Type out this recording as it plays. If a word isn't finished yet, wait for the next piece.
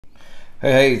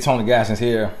Hey, Tony Gaskins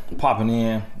here, popping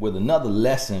in with another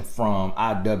lesson from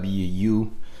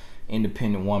IWU,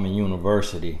 Independent Woman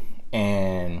University.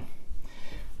 And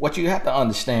what you have to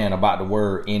understand about the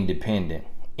word independent,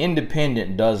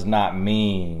 independent does not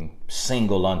mean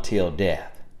single until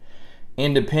death.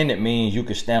 Independent means you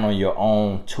can stand on your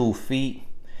own 2 feet,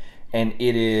 and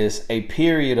it is a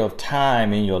period of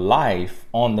time in your life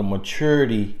on the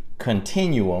maturity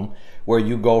continuum where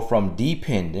you go from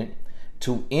dependent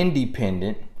to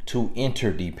independent to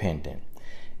interdependent.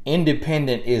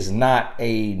 Independent is not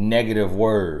a negative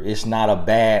word. It's not a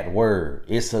bad word.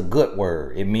 It's a good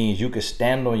word. It means you can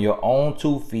stand on your own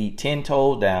 2 feet, 10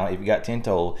 toes down. If you got 10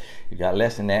 toes, if you got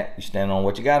less than that, you stand on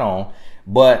what you got on.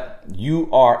 But you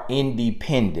are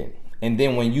independent. And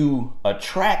then when you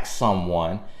attract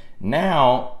someone,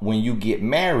 now when you get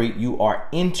married, you are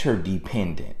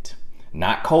interdependent,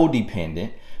 not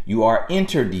codependent. You are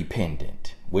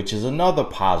interdependent, which is another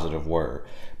positive word.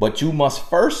 But you must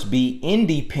first be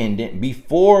independent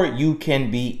before you can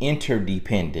be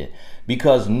interdependent,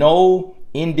 because no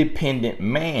independent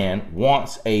man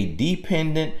wants a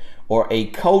dependent or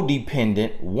a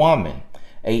codependent woman.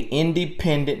 A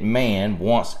independent man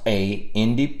wants a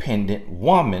independent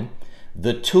woman.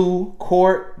 The two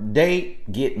court,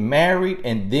 date, get married,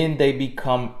 and then they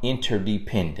become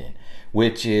interdependent,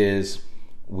 which is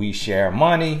we share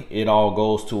money. It all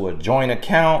goes to a joint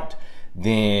account.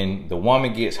 Then the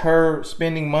woman gets her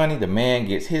spending money, the man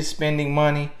gets his spending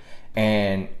money,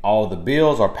 and all the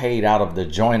bills are paid out of the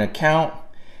joint account.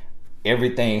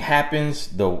 Everything happens.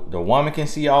 The woman can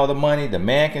see all the money, the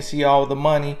man can see all the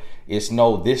money. It's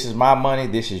no, this is my money,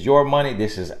 this is your money,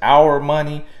 this is our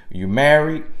money. You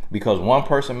married, because one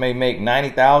person may make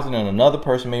 90,000 and another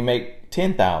person may make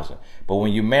 10,000. But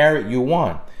when you married, you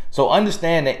won. So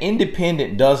understand that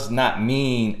independent does not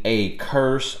mean a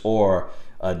curse or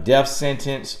a death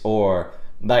sentence or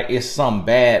like it's some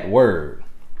bad word.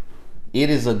 It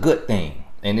is a good thing,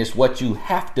 and it's what you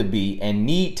have to be and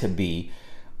need to be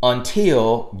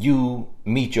until you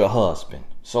meet your husband.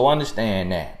 So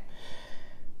understand that.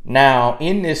 Now,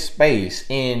 in this space,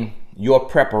 in your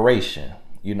preparation,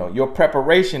 your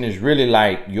preparation is really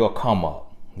like your come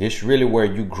up. This really where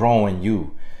you growing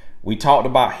you. We talked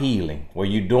about healing, where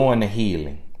you're doing the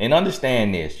healing. And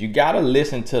understand this, you got to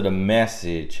listen to the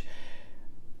message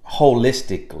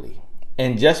holistically.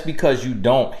 And just because you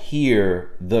don't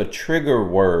hear the trigger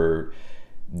word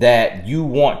that you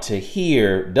want to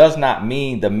hear does not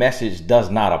mean the message does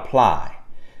not apply.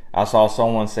 I saw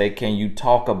someone say, can you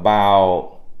talk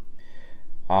about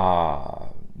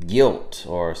guilt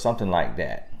or something like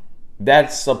that?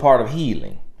 That's a part of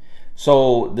healing.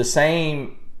 So the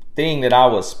same thing that I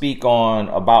would speak on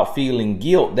about feeling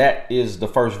guilt, that is the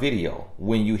first video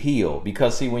when you heal.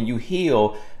 Because see, when you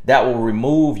heal, that will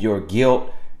remove your guilt,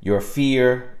 your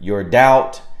fear, your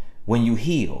doubt. When you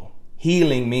heal,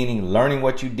 healing meaning learning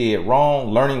what you did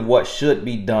wrong, learning what should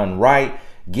be done right,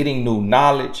 getting new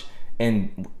knowledge.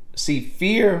 And see,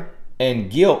 fear and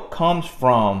guilt comes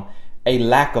from a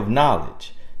lack of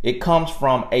knowledge. It comes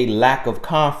from a lack of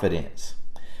confidence.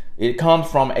 It comes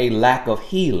from a lack of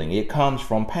healing. It comes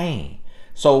from pain.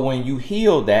 So when you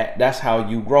heal that, that's how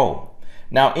you grow.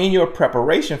 Now, in your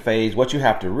preparation phase, what you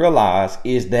have to realize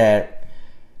is that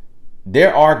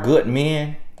there are good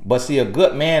men, but see, a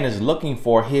good man is looking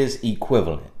for his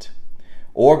equivalent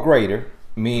or greater,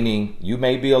 meaning you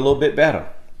may be a little bit better,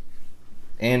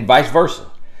 and vice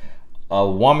versa. A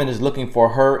woman is looking for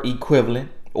her equivalent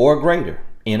or greater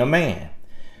in a man.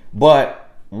 But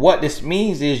what this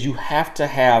means is you have to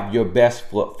have your best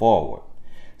foot forward.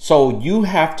 So you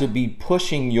have to be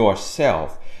pushing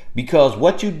yourself, because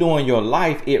what you do in your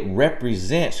life, it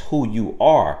represents who you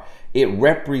are. It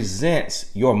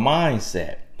represents your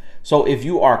mindset. So if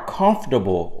you are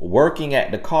comfortable working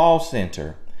at the call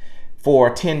center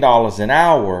for $10 an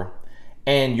hour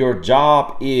and your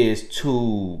job is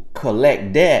to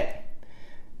collect debt,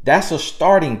 that's a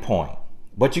starting point.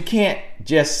 But you can't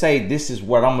just say, this is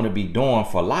what I'm going to be doing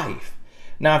for life.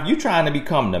 Now, if you're trying to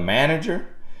become the manager,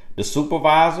 the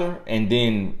supervisor, and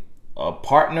then a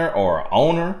partner or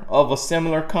owner of a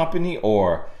similar company,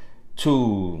 or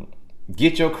to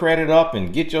get your credit up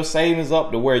and get your savings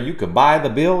up to where you could buy the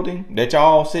building that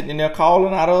y'all sitting in there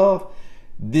calling out of,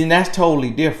 then that's totally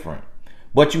different.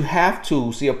 But you have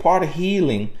to see, a part of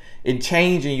healing and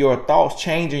changing your thoughts,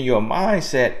 changing your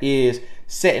mindset, is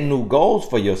setting new goals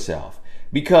for yourself.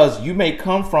 Because you may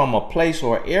come from a place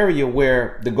or area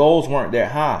where the goals weren't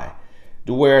that high,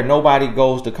 to where nobody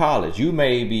goes to college. You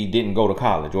maybe didn't go to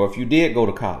college, or if you did go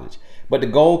to college, but the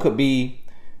goal could be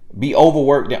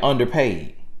overworked and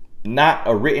underpaid. Not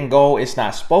a written goal, it's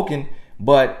not spoken,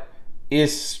 but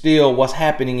is still what's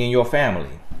happening in your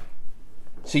family.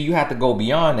 So you have to go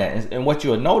beyond that. And what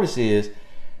you'll notice is,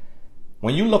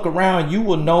 when you look around, you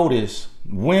will notice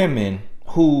women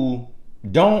who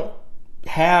don't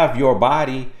have your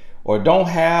body or don't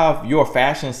have your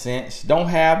fashion sense, don't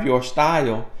have your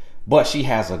style, but she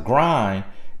has a grind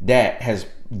that has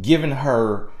given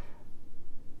her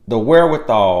the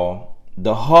wherewithal,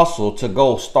 the hustle to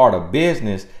go start a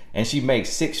business, and she makes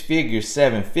 6 figures,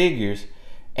 7 figures.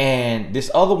 And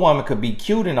this other woman could be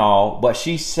cute and all, but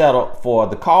she settled for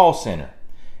the call center.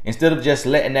 Instead of just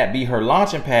letting that be her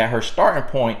launching pad, her starting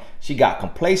point, she got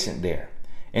complacent there.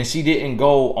 And she didn't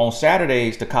go on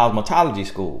Saturdays to cosmetology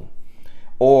school,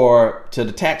 or to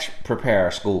the tax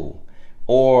preparer school,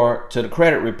 or to the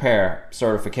credit repair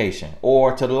certification,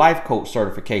 or to the life coach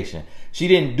certification. She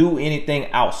didn't do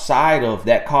anything outside of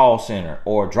that call center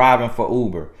or driving for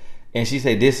Uber. And she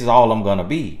said, this is all I'm gonna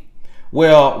be.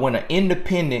 Well, when an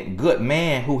independent, good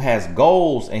man who has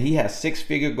goals, and he has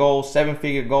 6-figure goals,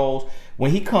 7-figure goals,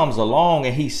 when he comes along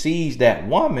and he sees that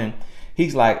woman,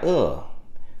 he's like,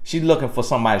 she's looking for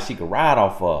somebody she could ride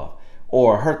off of,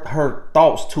 or her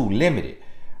thoughts too limited.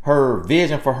 Her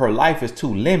vision for her life is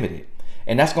too limited.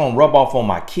 And that's gonna rub off on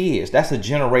my kids. That's a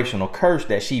generational curse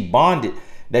that she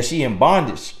in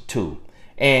bondage to.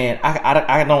 And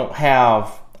I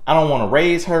don't want to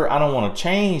raise her. I don't want to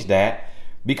change that,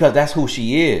 because that's who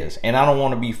she is. And I don't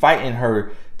want to be fighting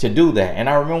her to do that. And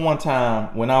I remember one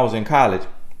time when I was in college,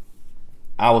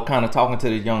 I was kind of talking to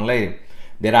this young lady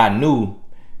that I knew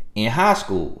in high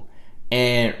school.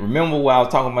 And remember what I was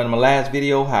talking about in my last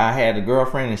video, how I had a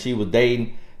girlfriend and she was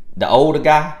dating the older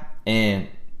guy, and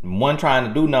one trying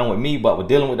to do nothing with me, but was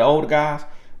dealing with the older guys.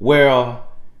 Well,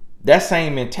 that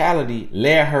same mentality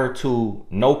led her to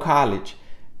no college,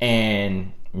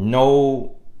 and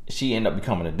she ended up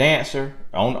becoming a dancer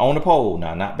on the pole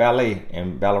now, not ballet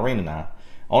and ballerina now,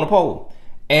 on the pole.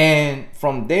 And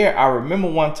from there, I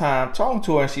remember one time talking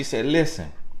to her, and she said,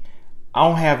 listen, I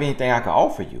don't have anything I can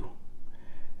offer you.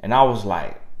 And I was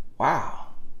like, wow.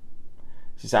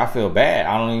 She said, I feel bad.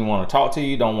 I don't even want to talk to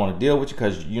you, don't want to deal with you,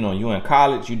 because you in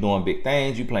college, you doing big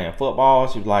things, you playing football.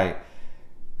 She was like,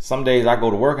 some days I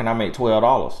go to work and I make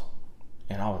 $12.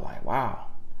 And I was like, wow.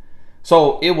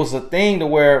 So it was a thing to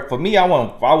where, for me, I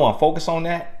want to focus on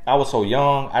that. I was so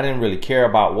young, I didn't really care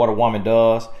about what a woman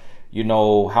does,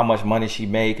 how much money she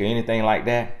make or anything like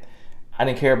that. I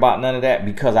didn't care about none of that,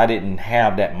 because I didn't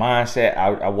have that mindset.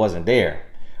 I wasn't there.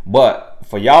 But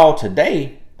for y'all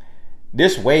today,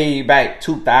 this way back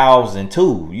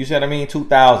 2002, you see what I mean?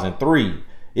 2003,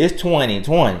 it's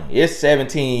 2020, it's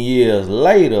 17 years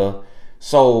later.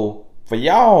 So for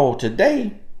y'all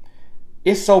today,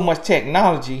 it's so much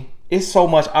technology, it's so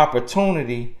much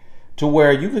opportunity, to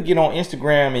where you could get on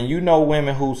Instagram and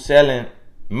women who selling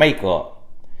makeup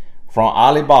from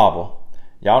Alibaba.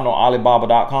 Y'all know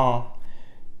Alibaba.com.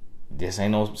 This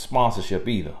ain't no sponsorship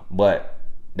either, but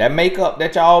that makeup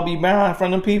that y'all be buying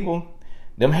from them people,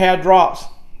 them hair drops,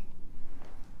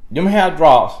 a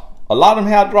lot of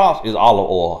them hair drops is olive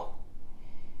oil.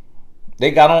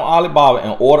 They got on Alibaba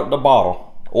and ordered the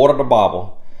bottle,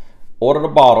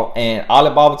 and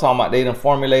Alibaba talking about they done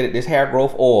formulated this hair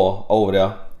growth oil over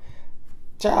there.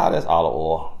 Child, that's olive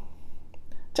oil.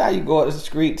 Child, you go up the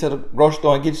street to the grocery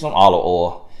store and get you some olive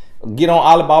oil. Get on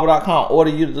Alibaba.com, order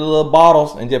you the little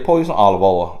bottles, and just pour you some olive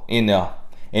oil in there.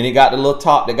 And it got the little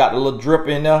top, they got the little drip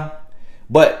in there.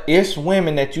 But it's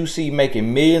women that you see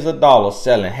making millions of dollars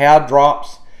selling hair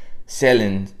drops,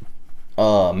 selling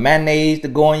mayonnaise to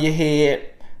go on your head,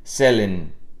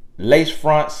 selling lace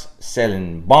fronts,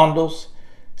 selling bundles,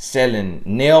 selling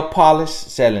nail polish,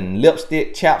 selling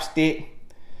lipstick, chapstick,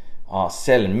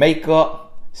 selling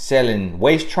makeup, selling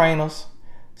waist trainers,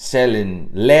 selling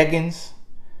leggings,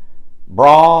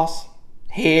 bras,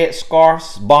 head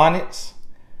scarves, bonnets.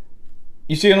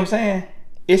 You see what I'm saying?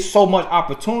 It's so much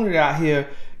opportunity out here.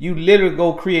 You literally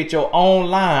go create your own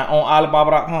line on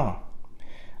Alibaba.com.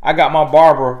 I got my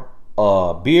barber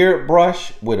beard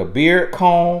brush with a beard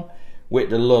comb, with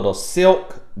the little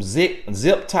silk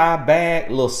zip tie bag,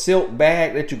 little silk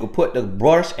bag that you could put the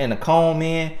brush and the comb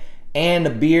in, and the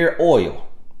beard oil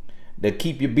that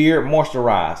keep your beard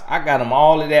moisturized. I got them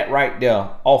all of that right there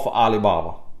off of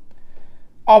Alibaba.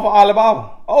 Off of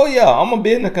Alibaba. Oh yeah, I'm a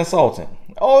business consultant.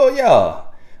 Oh yeah,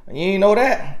 you ain't know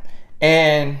that?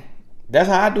 And that's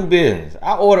how I do business.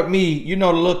 I ordered me, the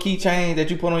little keychain that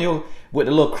you put on your, with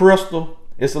the little crystal.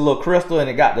 It's a little crystal and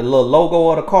it got the little logo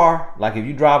of the car. Like if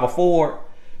you drive a Ford.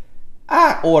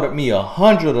 I ordered me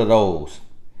 100 of those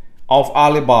off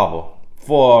Alibaba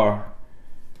for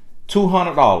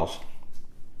 $200.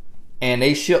 And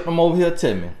they shipped them over here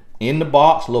to me. in the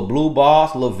box, little blue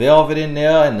box, little velvet in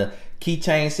there, and the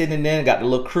keychain sitting in there, got the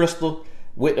little crystal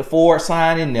with the Ford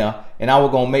sign in there. And I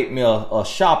was gonna make me a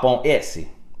shop on Etsy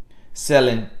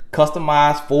selling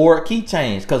customized Ford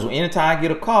keychains, because anytime I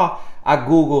get a car, I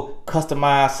Google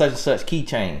customized such and such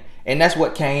keychain, and that's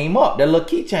what came up, that little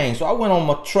keychain. So I went on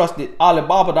my trusted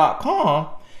Alibaba.com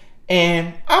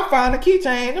and I found a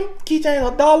keychain. Them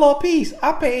keychains $1 a piece.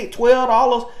 I paid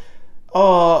 $12.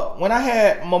 When I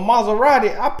had my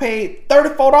Maserati, I paid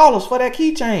 $34 for that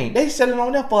keychain. They selling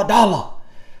on there for $1.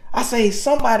 I say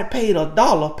somebody paid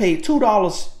 $1, paid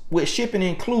 $2 with shipping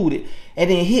included,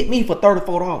 and then hit me for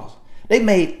 $34. They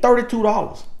made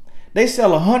 $32. They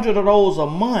sell 100 of those a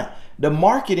month. The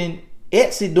marketing,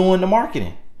 Etsy doing the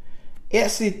marketing.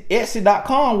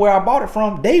 Etsy.com, where I bought it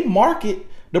from, they market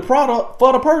the product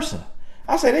for the person.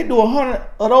 I say they do 100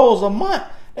 of those a month.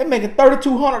 They're making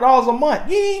 $3,200 a month.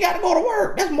 You ain't got to go to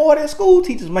work. That's more than school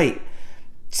teachers make.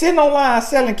 Sitting online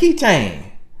selling keychain.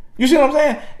 You see what I'm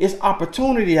saying? It's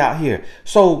opportunity out here.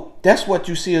 So that's what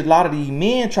you see a lot of these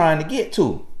men trying to get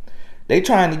to. They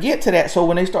trying to get to that. So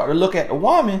when they start to look at the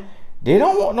woman, they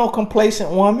don't want no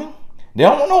complacent woman. They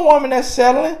don't want no woman that's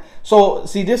settling. So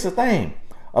see, this is the thing.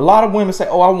 A lot of women say,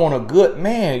 oh, I want a good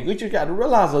man. You just got to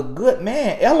realize a good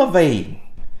man elevating.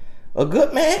 A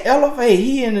good man elevate.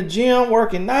 He in the gym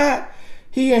working out.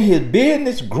 He in his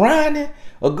business grinding.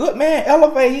 A good man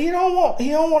elevate. He don't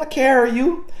want to carry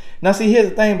you. Now see, here's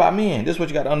the thing about men. This is what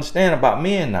you got to understand about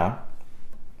men now.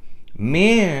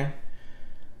 Men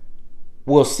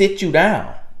will sit you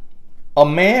down. A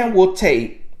man will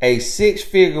take a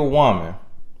 6-figure woman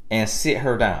and sit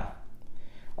her down.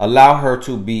 Allow her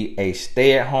to be a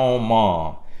stay-at-home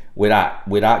mom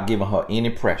without giving her any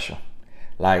pressure.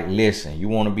 Like, listen, you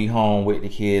want to be home with the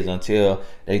kids until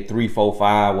they 3, 4,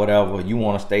 5, whatever. You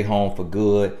want to stay home for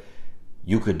good.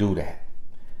 You could do that.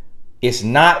 It's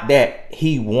not that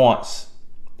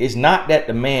it's not that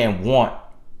the man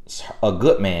wants, a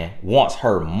good man wants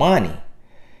her money.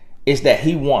 It's that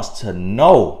he wants to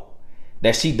know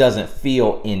that she doesn't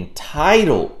feel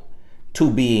entitled to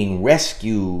being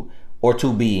rescued or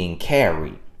to being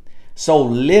carried. So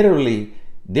literally,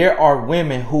 there are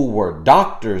women who were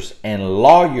doctors and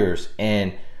lawyers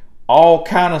and all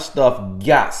kind of stuff,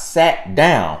 got sat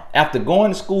down after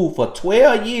going to school for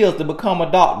 12 years to become a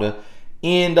doctor,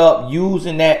 end up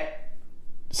using that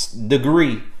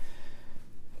degree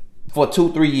for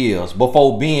 2-3 years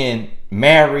before being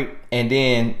married, and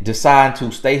then deciding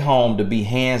to stay home to be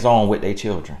hands-on with their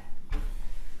children.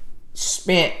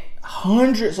 Spent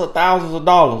hundreds of thousands of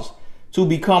dollars to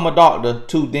become a doctor,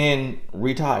 to then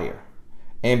retire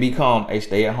and become a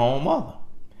stay-at-home mother.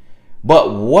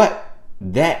 But what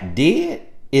that did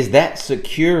is that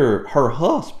secured her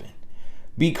husband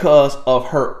because of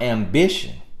her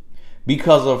ambition,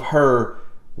 because of her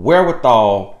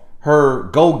wherewithal, her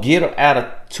go-getter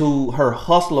attitude, her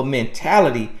hustler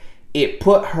mentality. It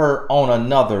put her on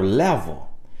another level.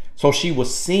 So she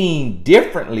was seen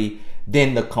differently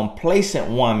than the complacent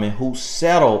woman who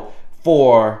settled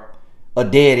for a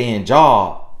dead-end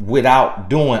job without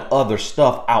doing other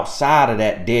stuff outside of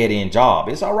that dead-end job.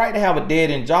 It's all right to have a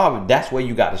dead-end job if that's where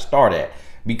you got to start at,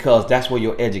 because that's where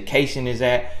your education is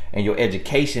at, and your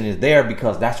education is there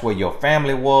because that's where your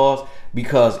family was,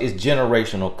 because it's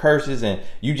generational curses and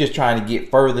you just trying to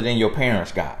get further than your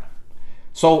parents got.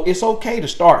 So it's okay to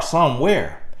start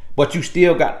somewhere, but you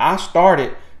still got, I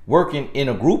started working in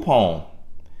a group home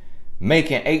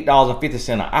making $8.50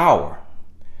 an hour.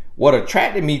 What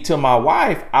attracted me to my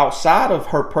wife, outside of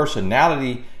her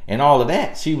personality and all of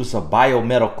that, she was a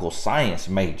biomedical science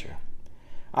major.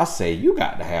 I say, you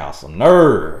got to have some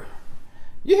nerve.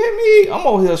 You hear me? I'm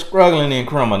over here struggling in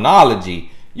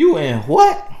criminology. You in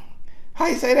what? How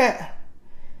you say that?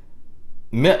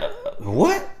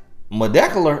 What?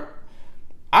 Molecular?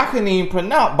 I couldn't even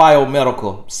pronounce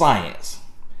biomedical science.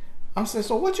 I said,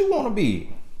 so what you want to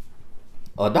be?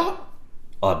 A doctor?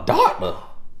 A doctor?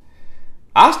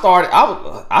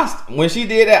 When she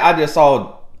did that, I just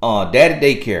saw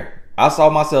daddy daycare. I saw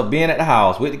myself being at the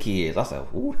house with the kids. I said,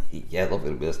 ooh, yes, I'm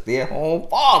gonna be a stay-at-home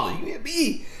father. You hear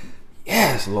me?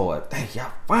 Yes, Lord, thank you.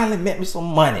 I finally met me some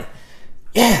money.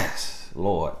 Yes,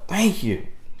 Lord, thank you.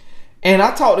 And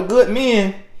I talk to good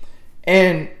men,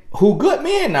 and who good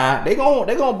men now, they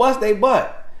gonna bust their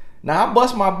butt. Now I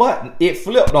bust my butt, it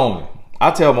flipped on me.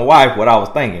 I tell my wife what I was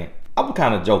thinking. I was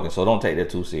kind of joking, so don't take that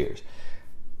too serious.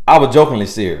 I was jokingly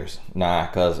serious. Nah,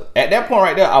 because at that point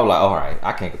right there, I was like, all right,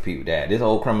 I can't compete with that. This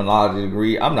whole criminology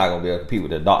degree, I'm not going to be able to compete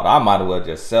with the doctor. I might as well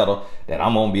just settle that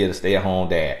I'm going to be able to stay at home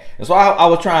dad. And so I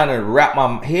was trying to wrap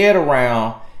my head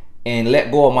around and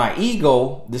let go of my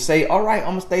ego to say, all right, I'm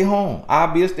gonna stay home.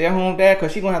 I'll be a stay-at-home dad,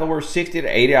 because she's gonna have to work 60 to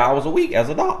 80 hours a week as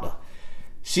a doctor.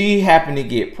 She happened to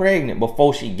get pregnant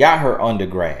before she got her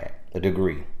undergrad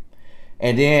degree.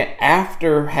 And then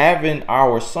after having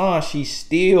our son, she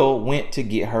still went to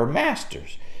get her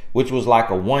master's, which was like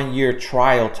a 1-year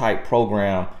trial type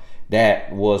program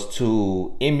that was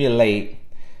to emulate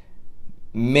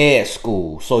med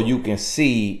school, so you can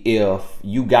see if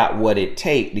you got what it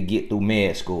takes to get through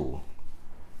med school.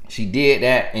 She did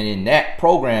that, and in that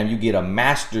program you get a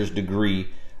master's degree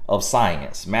of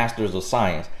science, master's of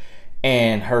science.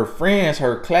 And her friends,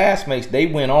 her classmates, they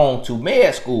went on to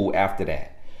med school after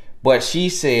that. But she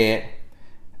said,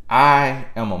 I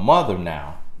am a mother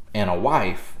now and a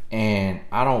wife, and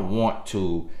I don't want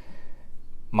to,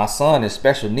 my son is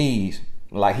special needs.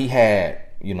 Like, he had,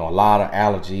 you know, a lot of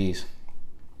allergies,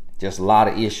 just a lot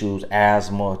of issues,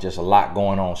 asthma, just a lot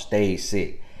going on, stayed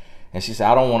sick. And she said,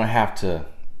 I don't want to have to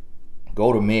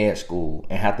go to med school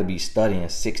and have to be studying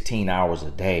 16 hours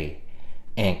a day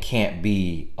and can't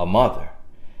be a mother,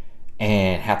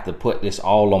 and have to put this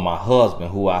all on my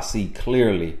husband, who I see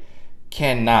clearly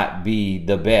cannot be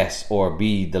the best or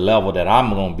be the level that I'm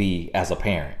going to be as a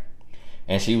parent.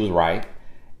 And she was right.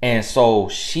 And so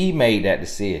she made that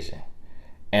decision.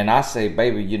 And I say,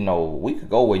 baby, you know, we could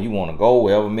go where you want to go,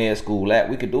 wherever med school at.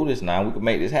 We could do this now. We could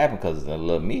make this happen, because it's a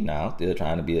little me now. I'm still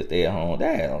trying to be a stay-at-home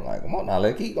dad. I'm like, come on now,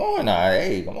 let's keep going now.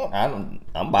 Hey, come on now.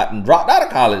 I'm about to drop out of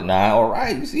college now. All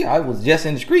right, you see, I was just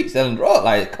in the street selling drugs.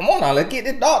 Like, come on now, let's get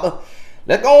this doctor.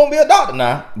 Let's go and be a doctor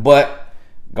now. But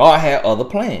God had other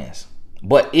plans.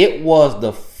 But it was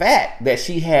the fact that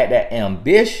she had that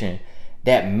ambition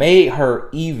that made her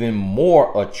even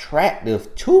more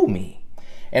attractive to me.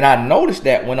 And I noticed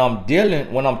that when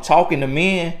I'm talking to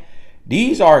men,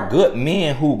 these are good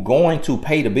men who going to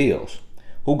pay the bills,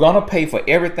 who gonna pay for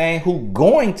everything, who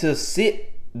going to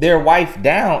sit their wife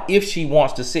down if she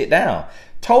wants to sit down.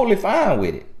 Totally fine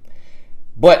with it.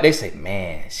 But they say,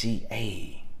 man, she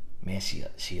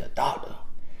a doctor.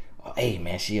 Or, hey,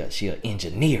 man, she an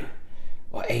engineer.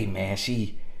 Or, hey, man,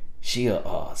 she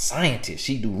a scientist.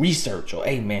 She do research. Or,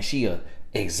 hey, man, she a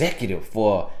executive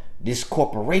for this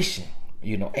corporation.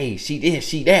 You know, hey, she this,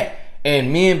 she that.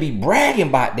 And men be bragging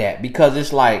about that, because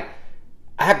it's like,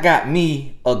 I got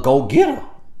me a go-getter,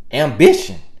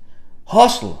 ambition,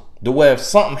 hustler, the way if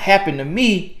something happened to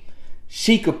me,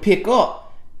 she could pick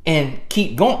up and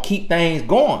keep going, keep things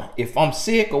going if I'm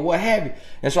sick or what have you.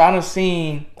 And so I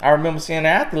remember seeing an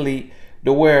athlete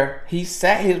to where he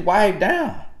sat his wife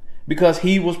down because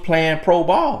he was playing pro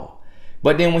ball.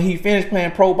 But then when he finished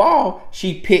playing pro ball,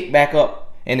 she picked back up,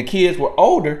 and the kids were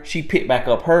older, she picked back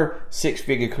up her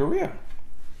 6-figure career.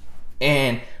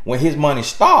 And when his money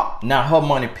stopped, now her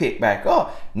money picked back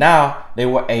up. Now they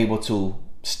were able to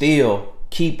still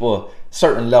keep a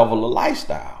certain level of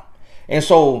lifestyle. And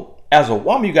so as a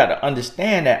woman, you got to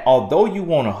understand that although you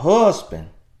want a husband,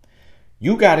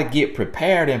 you got to get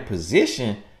prepared and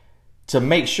positioned to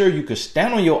make sure you can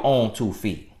stand on your own 2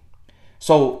 feet.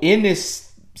 So in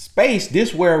this space,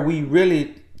 this where we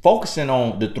really focusing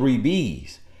on the 3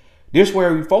 B's. This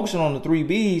where we focusing on the 3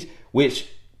 B's, which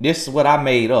this is what I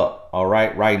made up. All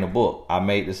right, writing a book. I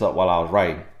made this up while I was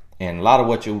writing, and a lot of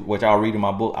what y'all read in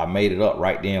my book, I made it up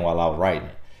right then while I was writing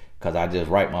it, because I just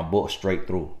write my book straight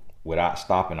through without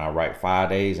stopping. I write 5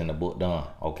 days and the book done.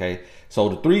 Okay, so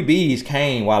the 3 B's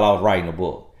came while I was writing the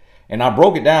book, and I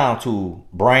broke it down to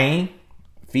brain,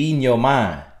 feeding your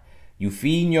mind. You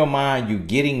feeding your mind, you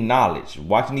getting knowledge.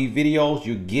 Watching these videos,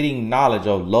 you're getting knowledge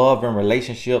of love and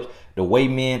relationships, the way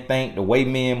men think, the way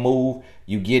men move.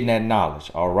 You getting that knowledge,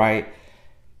 all right?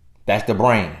 That's the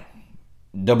brain.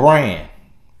 The brand.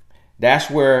 That's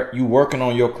where you working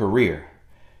on your career.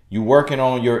 You working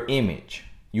on your image.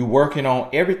 You working on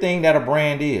everything that a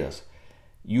brand is.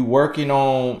 You working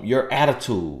on your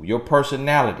attitude, your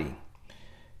personality.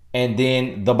 And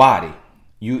then the body.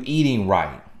 You eating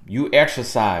right. You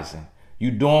exercising. You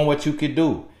doing what you could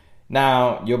do.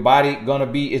 Now, your body gonna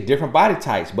be, it's different body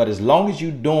types, but as long as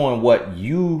you doing what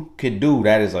you could do,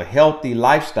 that is a healthy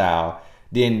lifestyle,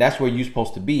 then that's where you're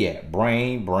supposed to be at.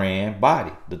 Brain, brand,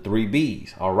 body, the 3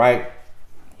 B's. All right.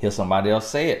 Hear somebody else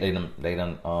say it. They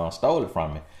done stole it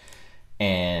from me.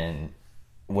 And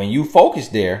when you focus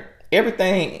there,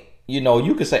 everything, you know,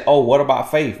 you can say, oh, what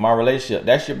about faith, my relationship?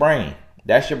 That's your brain.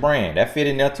 That's your brand. That fit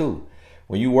in there too.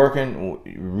 When you working,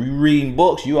 reading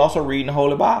books, you also reading the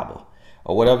Holy Bible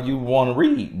or whatever you want to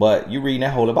read, but you reading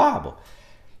that Holy Bible.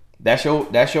 That's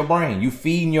your brain. You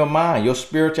feeding your mind, your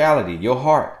spirituality, your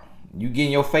heart. You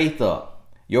getting your faith up.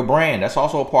 Your brand, that's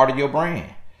also a part of your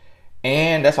brand.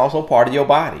 And that's also part of your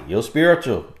body, your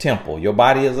spiritual temple. Your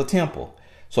body is a temple.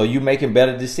 So you making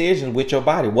better decisions with your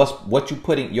body. What you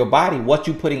putting your body, what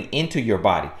you putting into your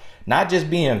body. Not just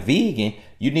being vegan,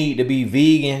 you need to be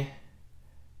vegan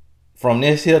from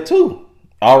this here too.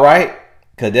 All right?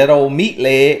 Because that old meat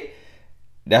leg,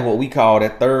 that's what we call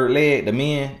that third leg, the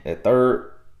men, that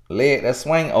third leg, that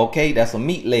swing, okay, that's a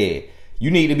meat leg.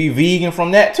 You need to be vegan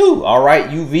from that too. All right?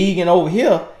 You vegan over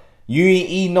here. You ain't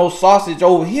eating no sausage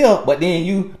over here, but then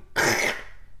you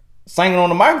singing on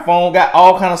the microphone got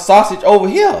all kind of sausage over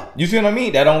here. You see what I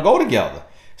mean? That don't go together.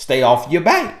 Stay off your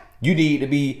back. You need to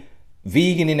be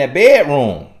vegan in that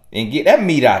bedroom and get that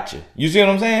meat out you. You see what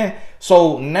I'm saying?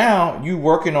 So now you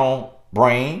working on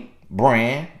brain,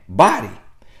 brand, body.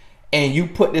 And you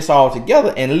put this all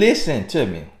together and listen to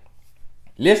me.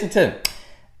 Listen to me.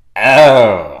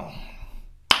 Oh.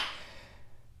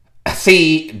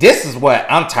 See, this is what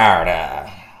I'm tired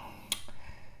of.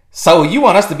 So you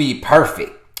want us to be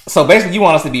perfect. So basically you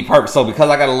want us to be perfect. So because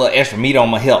I got a little extra meat on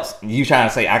my hips, you trying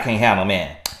to say I can't have no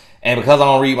man. And because I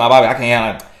don't read my Bible, I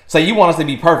can't have. So you want us to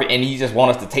be perfect, and you just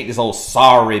want us to take this old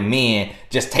sorry men,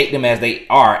 just take them as they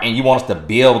are, and you want us to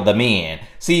build the men.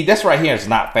 See, this right here is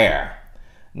not fair.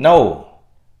 No.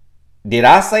 Did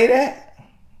I say that?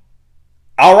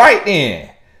 All right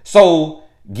then. So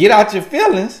get out your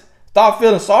feelings. Start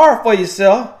feeling sorry for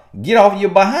yourself. Get off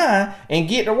your behind and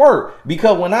get to work.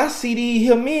 Because when I see these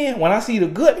here men, when I see the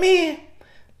good men,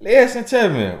 listen to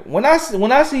me. When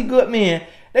I see good men,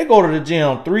 they go to the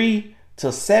gym 3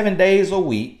 to 7 days a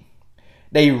week.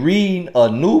 They read a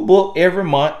new book every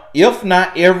month, if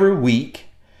not every week.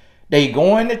 They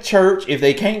going to church. If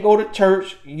they can't go to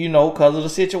church, you know, because of the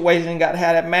situation, got to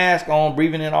have that mask on,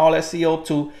 breathing in all that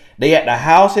CO2. They at the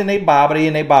house in their Bible. They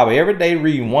in their Bible every day,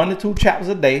 reading 1 to 2 chapters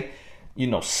a day. You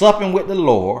know, supping with the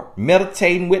Lord,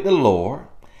 meditating with the Lord.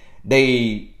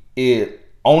 They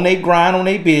on their grind, on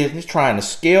their business, trying to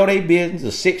scale their business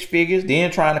to 6 figures,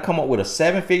 then trying to come up with a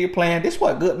 7-figure plan. This is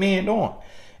what good men doing.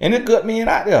 And there's good men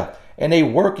out there. And they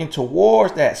working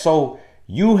towards that. So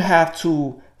you have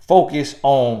to focus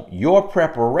on your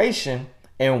preparation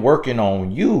and working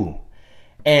on you.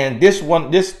 And this one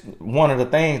of the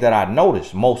things that I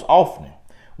notice most often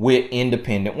with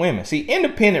independent women. See,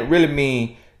 independent really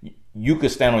means you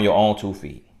could stand on your own 2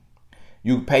 feet.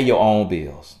 You pay your own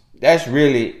bills. That's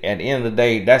really, at the end of the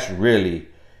day, that's really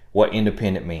what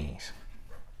independent means.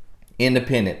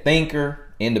 Independent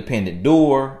thinker, independent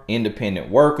doer, independent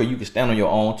worker. You can stand on your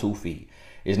own 2 feet.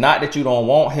 It's not that you don't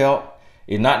want help.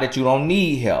 It's not that you don't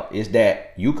need help. It's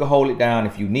that you can hold it down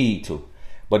if you need to.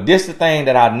 But this is the thing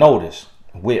that I noticed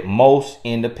with most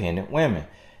independent women.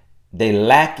 They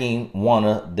lacking one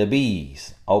of the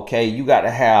B's. Okay, you got to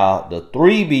have the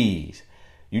 3 B's.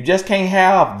 You just can't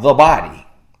have the body.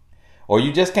 Or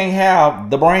you just can't have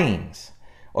the brains.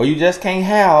 Or you just can't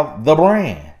have the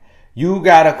brand. You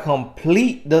got to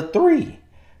complete the 3.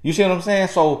 You see what I'm saying?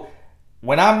 So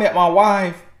when I met my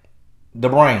wife, the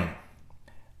brain,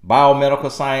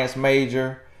 biomedical science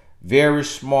major, very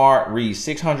smart, reads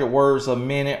 600 words a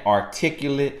minute,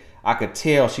 articulate. I could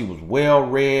tell she was well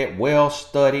read, well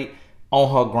studied, on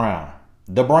her ground.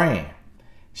 The brand.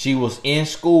 She was in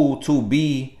school to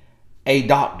be a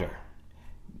doctor.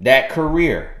 That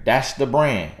career, that's the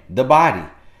brand. The body.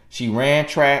 She ran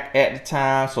track at the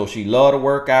time, so she loved to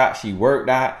work out. She worked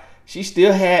out. She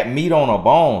still had meat on her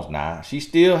bones now. She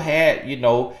still had, you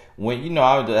know, when, you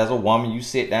know, as a woman, you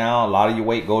sit down, a lot of your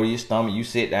weight go to your stomach. You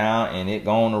sit down and it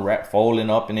going to folding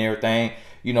up and everything.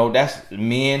 You know, that's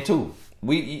men too.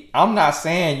 I'm not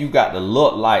saying you got to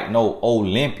look like no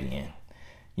Olympian.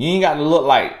 You ain't got to look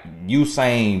like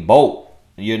Usain Bolt,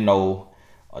 you know,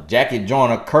 a Jackie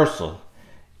Joyner Cursor,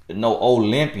 no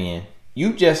Olympian.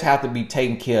 You just have to be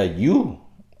taking care of you.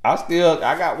 I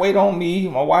got weight on me.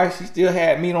 My wife, she still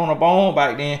had meat on her bone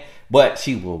back then, but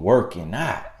she was working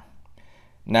out.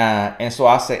 Nah, and so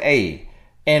I said, hey,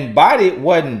 and body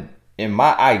wasn't in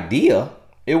my idea.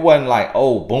 It wasn't like,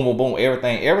 oh, boom, boom, boom,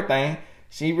 everything.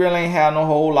 She really ain't had no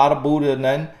whole lot of booty or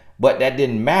nothing. But that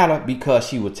didn't matter because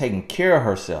she was taking care of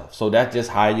herself. So that's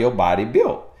just how your body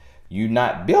built. You're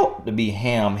not built to be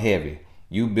ham heavy.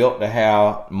 You built to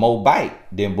have more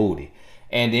bite than booty.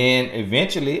 And then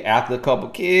eventually, after a couple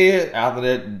kids, after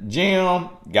the gym,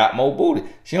 got more booty.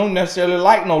 She don't necessarily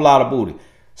like no lot of booty.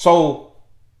 So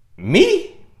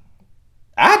me,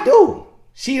 I do.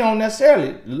 She don't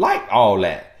necessarily like all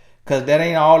that because that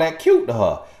ain't all that cute to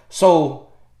her. So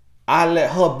I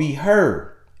let her be her.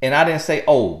 And I didn't say,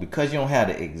 oh, because you don't have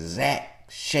the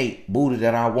exact shape booty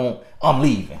that I want, I'm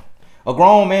leaving. A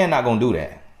grown man not going to do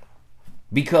that.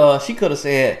 Because she could have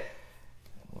said,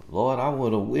 Lord, I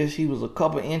would have wished he was a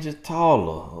couple inches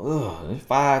taller. Ugh,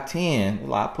 5'10".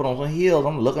 Like I put on some heels.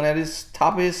 I'm looking at his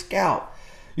top of his scalp.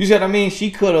 You see what I mean?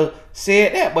 She could have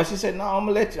said that, but she said, no, I'm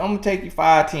gonna take you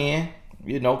 5'10",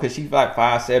 you know, because she's like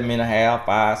 5'7.5",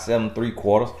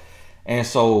 5'7.75". And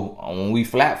so when we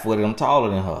flat footed, I'm taller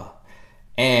than her.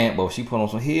 But she put on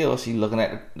some heels, she looking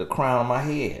at the crown of my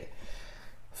head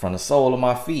from the sole of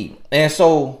my feet. And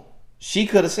so she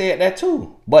could have said that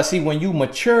too. But see, when you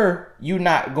mature, you're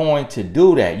not going to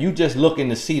do that. You just looking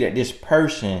to see that this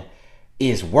person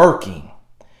is working.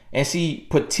 And see,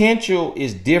 potential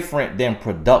is different than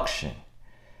production.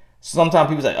 Sometimes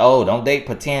people say, oh, don't date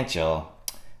potential.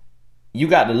 You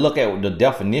got to look at the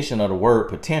definition of the word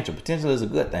potential. Potential is a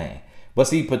good thing. But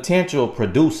see, potential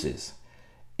produces.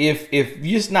 If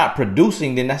you're just not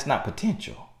producing, then that's not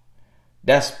potential.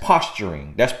 That's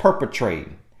posturing. That's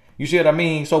perpetrating. You see what I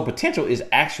mean? So potential is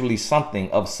actually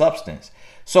something of substance.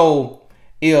 So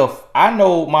if I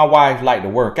know my wife like to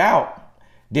work out,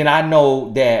 then I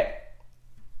know that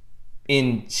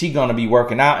she gonna be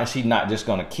working out, and she not just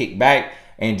gonna kick back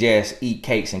and just eat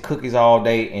cakes and cookies all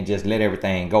day and just let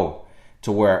everything go,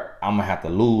 to where I'm gonna have to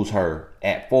lose her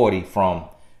at 40 from,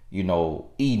 you know,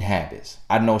 eating habits.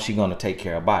 I know she gonna take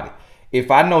care of her body.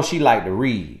 If I know she like to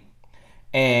read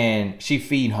and she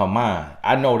feeding her mind,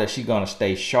 I know that she gonna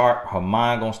stay sharp. Her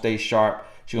mind gonna stay sharp.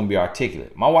 She gonna be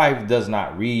articulate. My wife does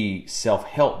not read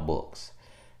self-help books.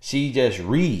 She just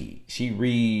read. She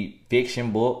read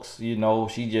fiction books. You know,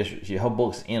 her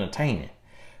books entertaining.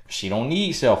 She don't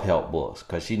need self-help books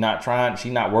because she's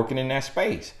not working in that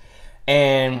space.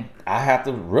 And I have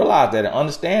to realize that and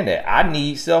understand that I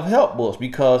need self-help books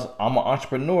because I'm an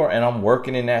entrepreneur and I'm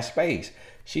working in that space.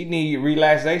 She need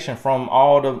relaxation from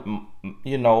all the,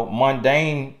 you know,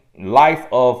 mundane life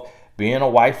of being a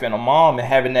wife and a mom and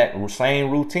having that same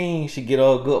routine. She get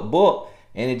her a good book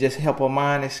and it just help her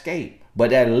mind escape.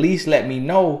 But at least let me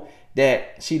know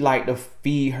that she like to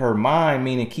feed her mind,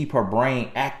 meaning keep her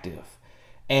brain active.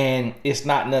 And it's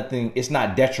not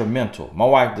detrimental. My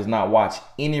wife does not watch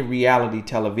any reality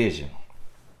television.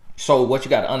 So what you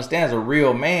got to understand is a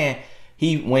real man,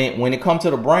 when it comes to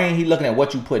the brain, he looking at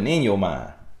what you putting in your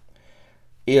mind.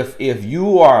 If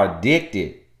you are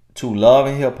addicted to love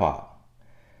and hip hop,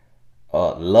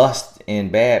 lust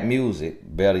and bad music,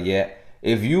 better yet,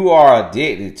 if you are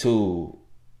addicted to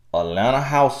Atlanta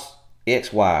house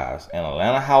ex-wives and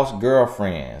Atlanta house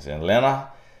girlfriends and Atlanta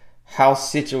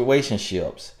house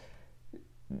situationships,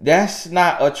 that's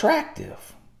not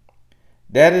attractive.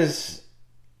 That is,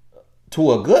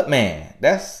 to a good man,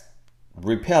 that's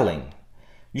repelling.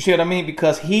 You see what I mean?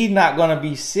 Because he's not going to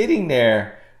be sitting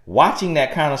there watching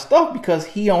that kind of stuff because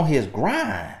he on his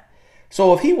grind.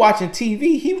 So if he watching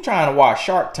TV, he trying to watch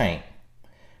Shark Tank.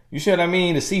 You see what I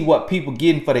mean? To see what people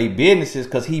getting for their businesses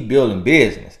because he building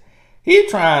business. He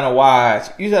trying to watch,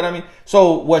 you see what I mean?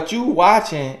 So what you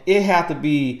watching, it have to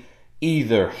be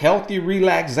either healthy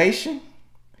relaxation.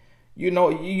 You know,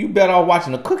 you better off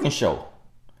watching a cooking show.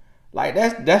 Like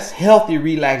that's healthy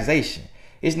relaxation.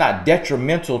 It's not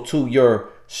detrimental to your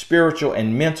spiritual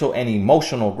and mental and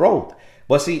emotional growth.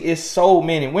 But see, it's so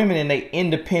many women in their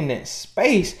independent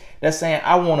space that's saying,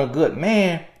 I want a good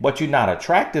man, but you're not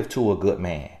attractive to a good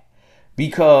man.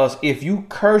 Because if you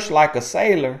curse like a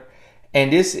sailor,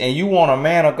 and you want a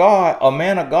man of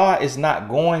God is not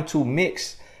going to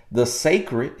mix his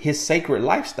sacred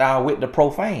lifestyle with the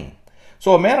profane.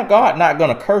 So a man of God not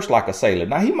going to curse like a sailor.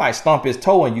 Now he might stump his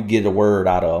toe and you get a word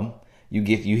out of him.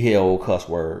 You hear old cuss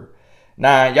word.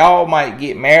 Now y'all might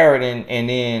get married and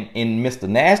then in Mr.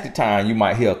 Nasty time you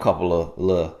might hear a couple of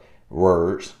little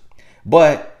words.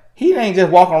 But he ain't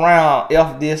just walking around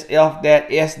F this, F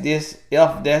that, S this,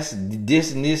 F this and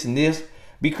this and this.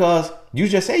 Because you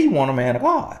just say you want a man of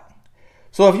God.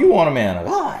 So if you want a man of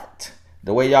God,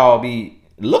 the way y'all be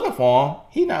looking for him,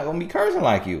 he not going to be cursing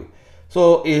like you.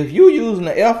 So if you using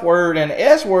the F word and the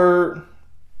S word,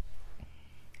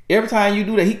 every time you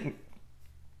do that, he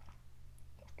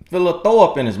feel a throw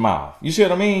up in his mouth. You see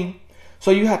what I mean? So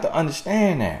you have to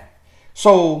understand that.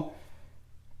 So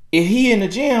if he in the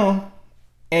gym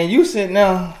and you sitting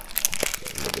there,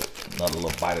 another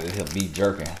little bite of this beef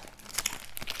jerky.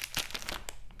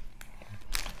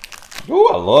 Ooh,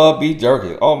 I love beef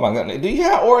jerky. Oh my goodness. Do you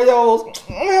have Oreos? Let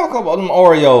me have a couple of them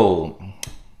Oreos.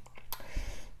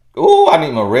 Ooh, I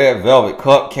need my red velvet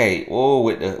cupcake. Ooh,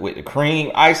 with the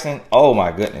cream icing. Oh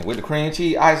my goodness. With the cream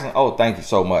cheese icing. Oh, thank you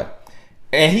so much.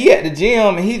 And he at the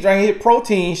gym and he drank his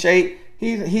protein shake.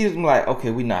 He's like,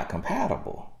 okay, we not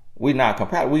compatible. We not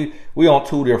compatible. We on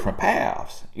two different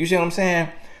paths. You see what I'm saying?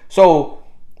 So,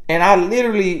 and I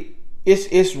literally,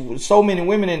 it's so many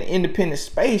women in the independent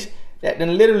space that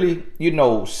then literally, you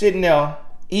know, sitting there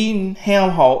eating ham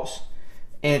hocks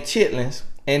and chitlins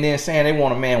and then saying they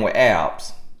want a man with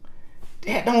abs.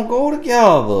 That don't go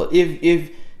together.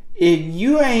 If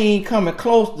you ain't coming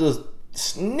close to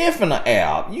sniffing an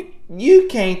ab, you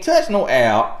can't touch no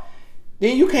ab,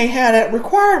 then you can't have that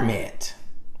requirement.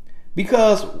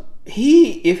 Because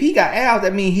if he got abs,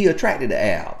 that means he attracted the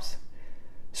abs.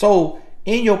 So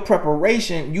in your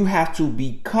preparation, you have to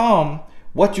become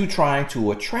what you're trying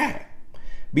to attract.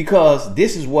 Because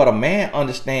this is what a man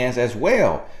understands as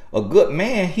well. A good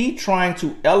man, he trying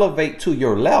to elevate to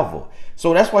your level.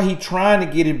 So that's why he trying to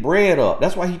get his bread up.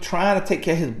 That's why he trying to take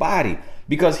care of his body.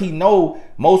 Because he know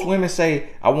most women say,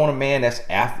 I want a man that's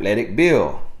athletic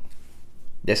build.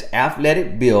 That's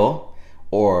athletic build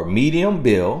or medium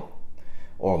build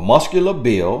or muscular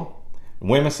build.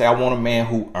 Women say, I want a man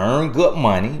who earn good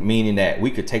money, meaning that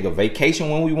we could take a vacation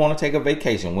when we want to take a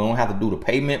vacation. We don't have to do the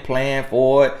payment plan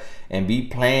for it and be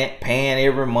paying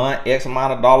every month X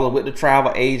amount of dollars with the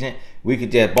travel agent. We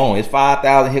could just, boom, it's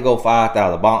 $5,000, here go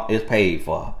 $5,000, it's paid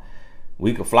for.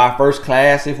 We could fly first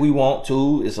class if we want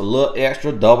to. It's a little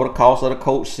extra, double the cost of the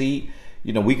coach seat.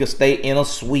 You know, we could stay in a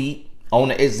suite on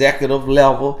the executive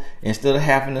level instead of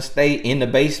having to stay in the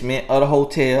basement of the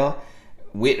hotel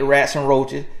with the rats and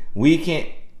roaches.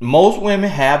 Most women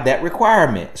have that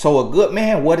requirement. So a good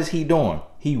man, what is he doing?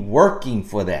 He working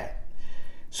for that.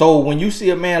 So when you see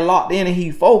a man locked in and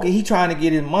he focused, he trying to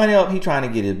get his money up, he trying to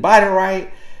get his body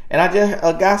right. And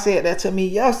a guy said that to me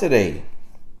yesterday.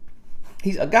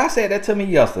 A guy said that to me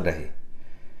yesterday.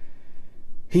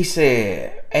 He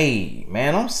said, hey,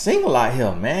 man, I'm single out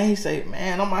here, man. He said,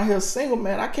 man, I'm out here single,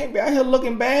 man. I can't be out here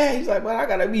looking bad. He's like, but I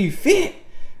gotta be fit.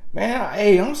 Man,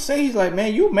 hey, I'm single. He's like,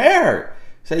 man, you married.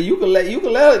 Say you can let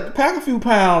it pack a few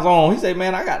pounds on. He said,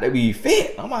 man, I got to be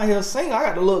fit. I'm out here single. I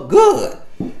got to look good.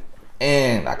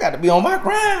 And I got to be on my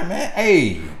grind, man.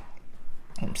 Hey,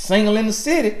 I'm single in the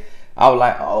city. I was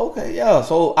like, oh, okay, yeah.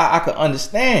 So I could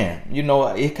understand. You know,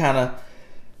 it kind of,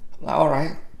 all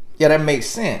right. Yeah, that makes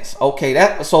sense.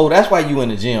 Okay, so that's why you in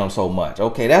the gym so much.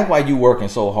 Okay, that's why you working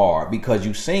so hard. Because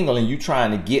you single and you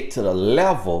trying to get to the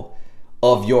level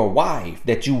of your wife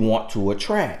that you want to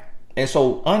attract. And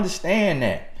so understand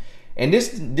that. And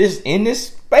this in this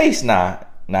space now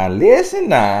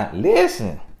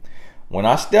listen. When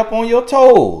I step on your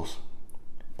toes,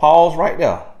 pause right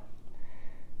there.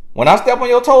 When I step on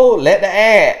your toes, let the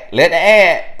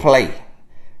ad play.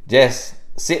 Just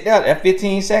sit there at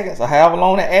 15 seconds or however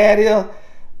long the ad is.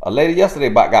 A lady yesterday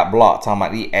got blocked talking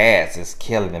about these ads is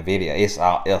killing the video. It's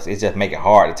just make it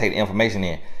hard to take the information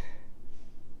in.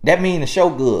 That means the show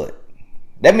good.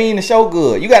 That mean the show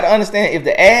good. You got to understand, if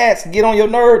the ads get on your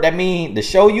nerve, that mean the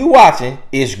show you watching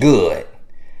is good.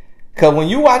 Cause when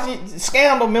you watching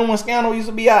Scandal, remember when Scandal used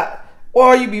to be out,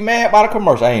 or you be mad by the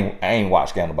commercial. I ain't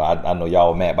watched Scandal, but I know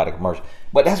y'all were mad by the commercial.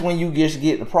 But that's when you just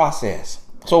get the process.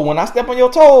 So when I step on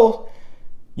your toes,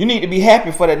 you need to be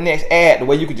happy for the next ad, the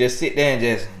way you could just sit there and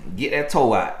just get that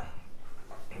toe out.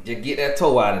 Just get that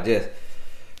toe out and just.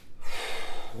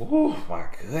 Oh my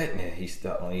goodness, he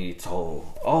stepped on his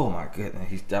toe. Oh my goodness,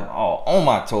 he stepped all on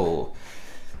my toe.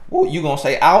 Ooh, you gonna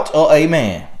say ouch or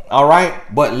amen? All right,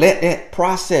 but let that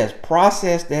process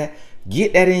that,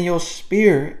 get that in your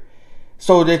spirit,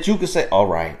 so that you can say, all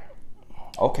right,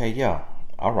 okay, yeah,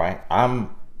 all right.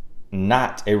 I'm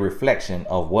not a reflection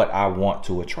of what I want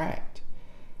to attract.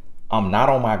 I'm not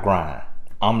on my grind.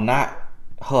 I'm not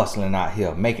hustling out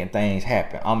here making things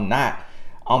happen.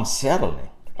 I'm settling.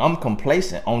 I'm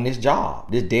complacent on this job,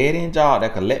 this dead-end job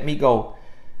that could let me go.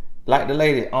 Like the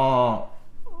lady,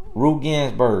 Ruth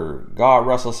Ginsburg, God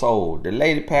rest her soul. The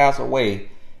lady passed away,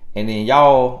 and then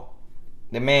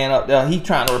the man up there, he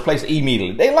trying to replace it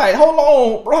immediately. They like, hold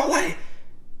on, bro, like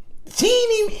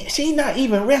she not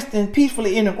even resting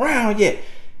peacefully in the ground yet,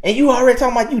 and you already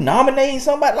talking about you nominating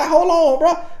somebody. Like, hold on,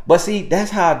 bro. But see, that's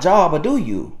how a job will do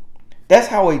you. That's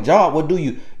how a job will do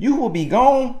you. You will be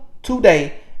gone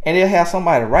today, and they'll have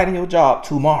somebody writing your job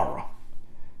tomorrow.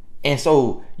 And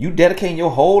so you dedicating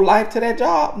your whole life to that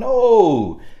job?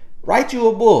 No. Write you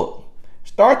a book.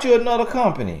 Start you another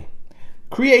company.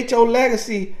 Create your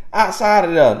legacy outside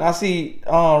of that. Now see,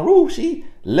 Ruth, she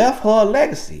left her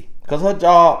legacy. Because her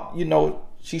job, you know,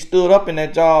 she stood up in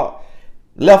that job,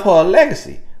 left her a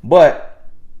legacy. But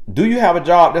do you have a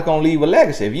job that's going to leave a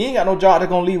legacy? If you ain't got no job that's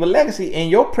going to leave a legacy, in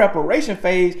your preparation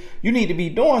phase, you need to be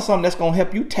doing something that's going to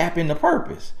help you tap into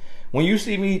purpose. When you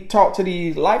see me talk to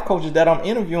these life coaches that I'm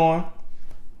interviewing,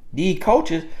 these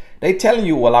coaches, they telling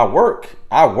you, well, I work,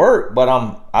 but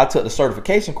I took the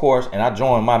certification course and I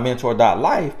joined my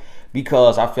mentor.life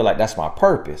because I feel like that's my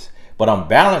purpose. But I'm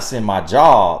balancing my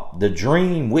job, the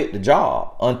dream with the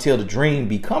job, until the dream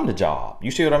become the job.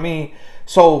 You see what I mean?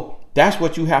 So that's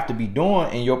what you have to be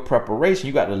doing in your preparation.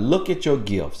 You got to look at your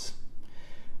gifts.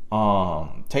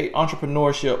 Take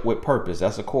Entrepreneurship with Purpose.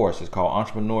 That's a course. It's called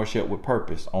Entrepreneurship with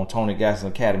Purpose on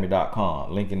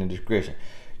TonyGaskinsAcademy.com. Link in the description.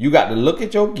 You got to look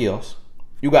at your gifts.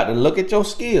 You got to look at your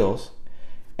skills.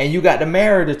 And you got to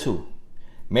marry the two.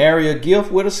 Marry a gift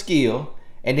with a skill.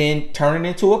 And then turn it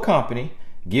into a company.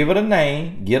 Give it a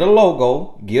name. Get a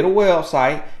logo. Get a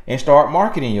website. And start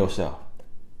marketing yourself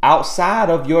outside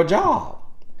of your job.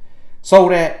 So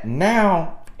that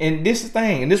now... And this is the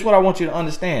thing, and this is what I want you to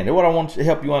understand. This is what I want to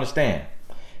help you understand.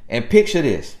 And picture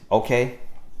this, okay?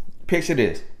 Picture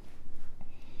this.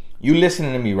 You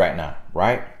listening to me right now,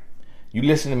 right? You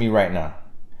listening to me right now.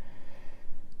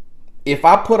 If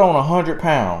I put on 100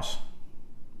 pounds,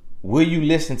 will you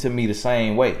listen to me the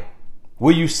same way?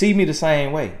 Will you see me the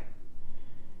same way?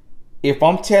 If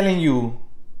I'm telling you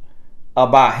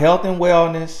about health and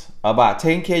wellness, about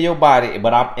taking care of your body,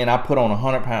 but I put on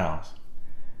 100 pounds,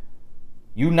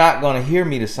 you're not going to hear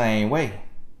me the same way.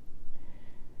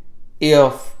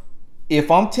 If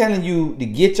I'm telling you to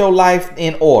get your life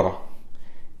in order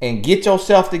and get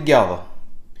yourself together,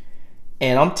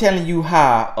 and I'm telling you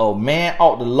how a man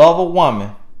ought to love a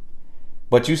woman,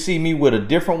 but you see me with a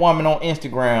different woman on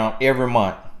Instagram every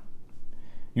month.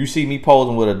 You see me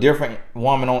posing with a different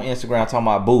woman on Instagram talking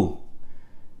about boo.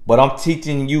 But I'm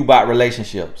teaching you about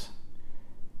relationships.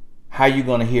 How you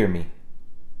going to hear me?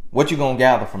 What you going to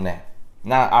gather from that?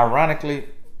 Now, ironically,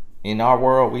 in our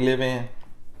world we live in,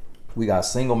 we got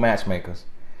single matchmakers.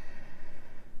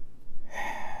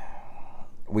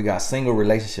 We got single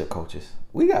relationship coaches.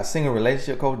 We got single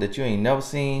relationship coach that you ain't never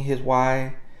seen his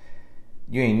wife.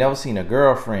 You ain't never seen a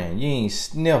girlfriend. You ain't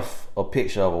sniff a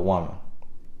picture of a woman.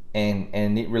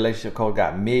 And the relationship coach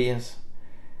got millions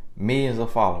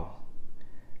of followers.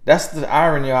 That's the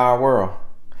irony of our world.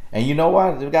 And you know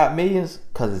why they got millions?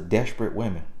 Because it's desperate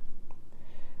women.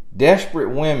 Desperate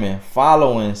women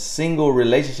following single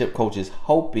relationship coaches,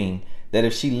 hoping that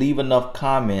if she leave enough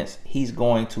comments, he's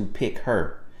going to pick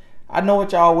her. I know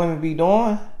what y'all women be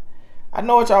doing.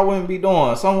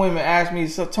 Some women ask me,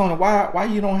 so Tony, why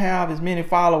you don't have as many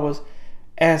followers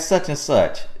as such and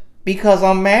such? Because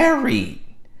I'm married.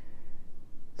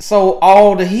 So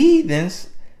all the heathens,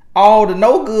 all the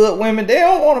no good women, they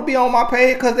don't want to be on my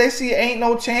page because they see ain't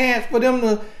no chance for them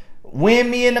to win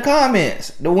me in the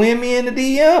comments, to win me in the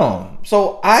DM.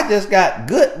 So I just got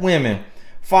good women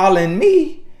following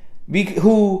me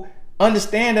who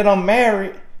understand that I'm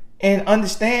married and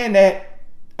understand that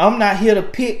I'm not here to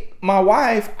pick my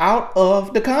wife out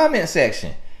of the comment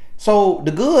section. So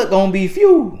the good gonna be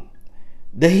few.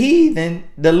 The heathen,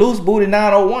 the loose booty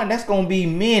 901, that's gonna be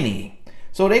many.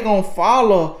 So they gonna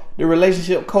follow the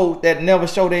relationship coach that never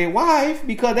show their wife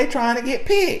because they trying to get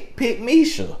picked. Pick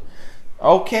Misha.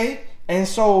 Okay, and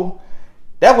so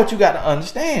that's what you got to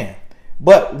understand.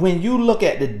 But when you look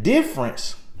at the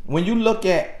difference, when you look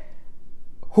at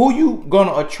who you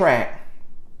gonna attract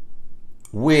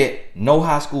with no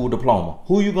high school diploma,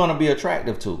 who you gonna be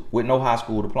attractive to with no high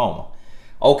school diploma?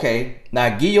 Okay,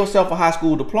 now give yourself a high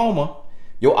school diploma,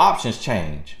 your options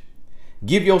change.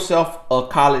 Give yourself a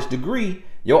college degree,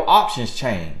 your options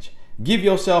change. Give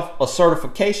yourself a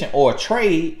certification or a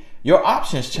trade, your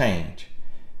options change.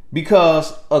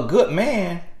 Because a good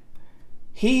man,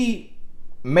 he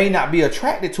may not be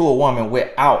attracted to a woman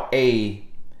without a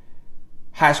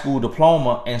high school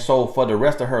diploma. And so for the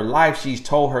rest of her life, she's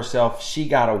told herself she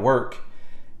got to work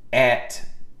at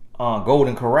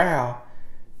Golden Corral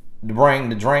to bring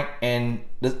the drink and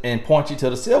point you to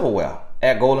the silverware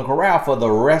at Golden Corral for the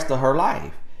rest of her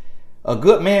life. A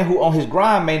good man who on his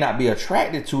grind may not be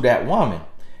attracted to that woman.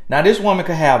 Now, this woman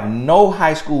could have no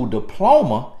high school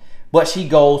diploma, but she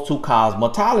goes to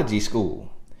cosmetology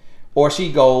school, or she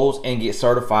goes and gets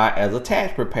certified as a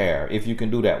tax preparer, if you can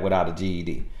do that without a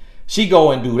GED. She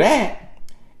go and do that.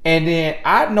 And then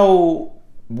I know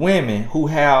women who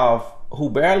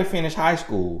barely finished high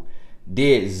school,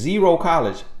 did zero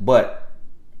college, but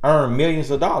earn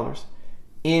millions of dollars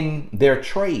in their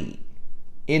trade,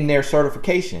 in their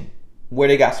certification, where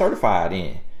they got certified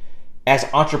in, as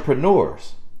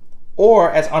entrepreneurs, or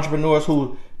as entrepreneurs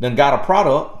who then got a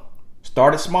product.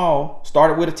 Started small,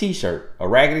 started with a t-shirt, a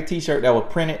raggedy t-shirt that was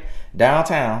printed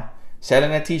downtown, selling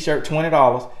that t-shirt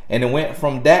 $20, and it went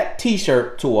from that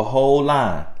t-shirt to a whole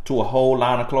line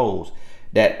of clothes.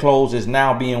 That clothes is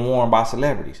now being worn by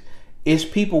celebrities. It's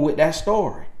people with that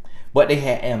story. But they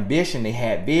had ambition, they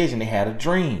had vision, they had a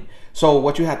dream. So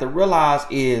what you have to realize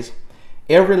is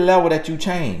every level that you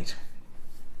change,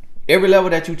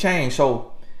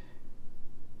 so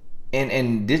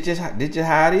And this just how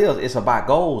it is. It's about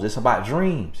goals. It's about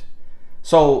dreams.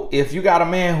 So if you got a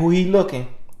man who he looking,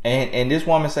 and this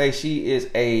woman say she is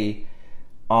a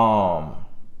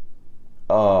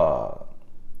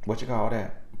what you call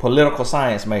that? Political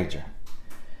science major.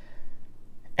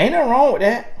 Ain't nothing wrong with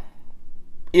that.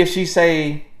 If she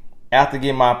say, after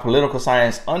getting my political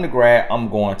science undergrad, I'm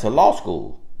going to law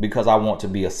school because I want to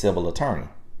be a civil attorney.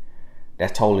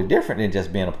 That's totally different than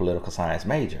just being a political science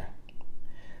major.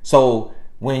 So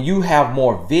when you have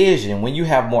more vision, when you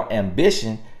have more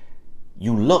ambition,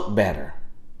 you look better.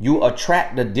 You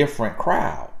attract a different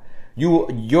crowd.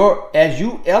 As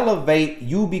you elevate,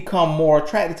 you become more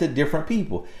attracted to different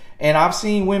people. And I've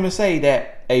seen women say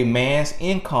that a man's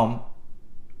income,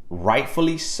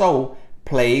 rightfully so,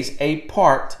 plays a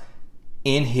part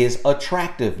in his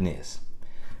attractiveness.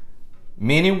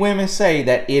 Many women say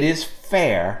that it is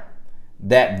fair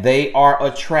that they are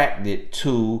attracted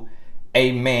to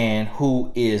a man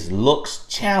who is looks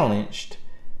challenged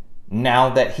now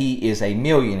that he is a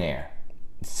millionaire.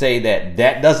 Say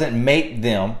that doesn't make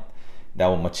them, that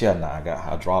was my chair now, I got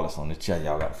hydraulics on the chair,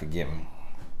 y'all gotta forgive me.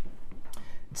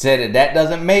 Say that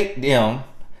doesn't make them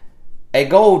a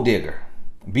gold digger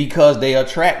because they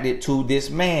attracted to this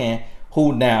man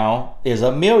who now is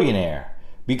a millionaire,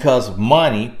 because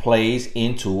money plays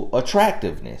into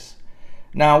attractiveness.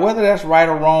 Now, whether that's right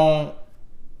or wrong,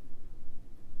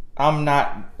 I'm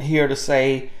not here to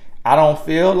say. I don't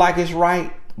feel like it's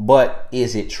right, but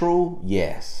is it true?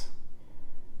 Yes.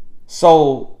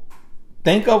 So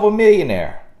think of a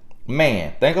millionaire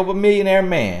man. Think of a millionaire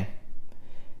man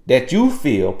that you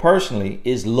feel personally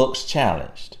is looks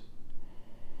challenged.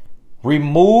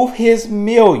 Remove his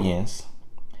millions,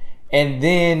 and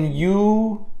then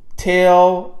you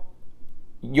tell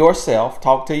yourself,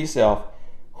 talk to yourself,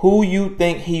 who you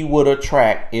think he would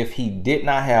attract if he did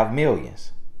not have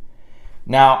millions.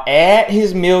 Now add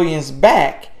his millions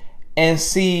back and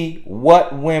see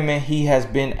what women he has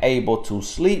been able to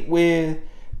sleep with,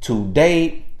 to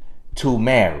date, to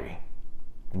marry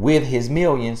with his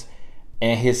millions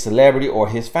and his celebrity or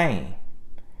his fame.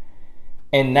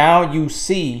 And now you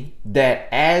see that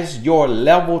as your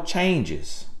level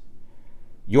changes,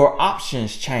 your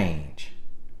options change.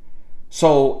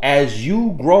 So as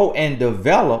you grow and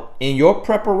develop in your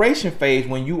preparation phase,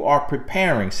 when you are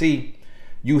preparing, see,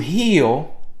 you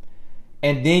heal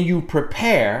and then you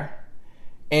prepare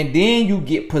and then you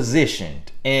get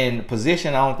positioned. And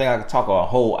position, I don't think I could talk a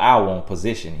whole hour on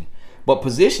positioning, but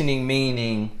positioning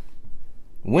meaning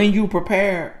when you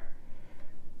prepare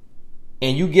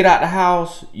and you get out the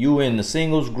house, you in the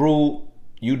singles group,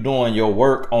 you doing your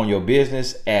work on your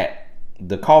business at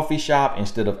the coffee shop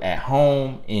instead of at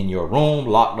home in your room,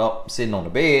 locked up, sitting on the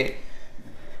bed.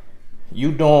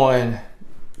 You going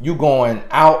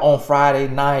out on Friday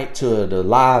night to the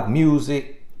live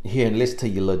music, here and listen to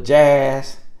your little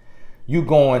jazz. You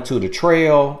going to the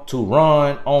trail to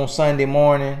run on Sunday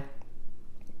morning,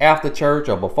 after church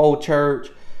or before church,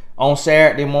 on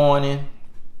Saturday morning.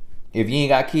 If you ain't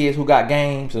got kids who got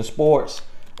games and sports,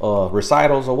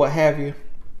 recitals or what have you,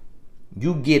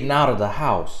 you getting out of the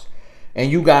house. And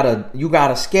you got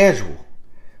a schedule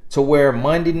to where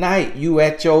Monday night you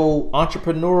at your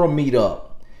entrepreneurial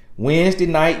meetup, Wednesday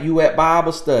night you at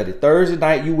Bible study, Thursday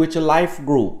night you with your life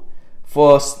group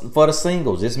for the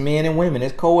singles. It's men and women,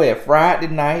 it's co-ed. Friday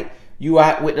night you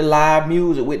out with the live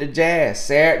music, with the jazz.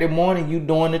 Saturday morning you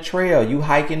doing the trail, you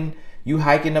hiking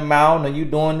the mountain, or you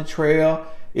doing the trail.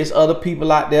 It's other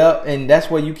people out there, and that's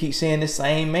where you keep seeing the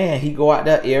same man. He go out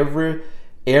there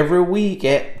every week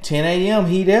at 10 a.m.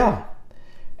 he there.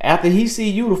 After he see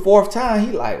you the fourth time,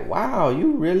 he like, wow,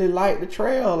 you really like the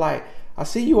trail. Like, I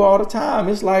see you all the time.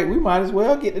 It's like, we might as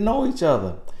well get to know each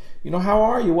other. You know, how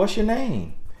are you? What's your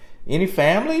name? Any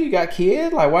family? You got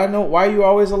kids? Like, why are you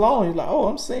always alone? He's like, oh,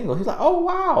 I'm single. He's like, oh,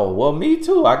 wow. Well, me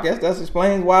too. I guess that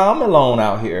explains why I'm alone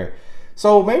out here.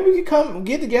 So maybe we could come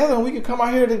get together and we could come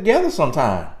out here together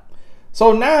sometime.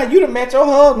 So now you done met your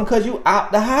husband because you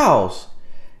out the house.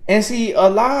 And see, a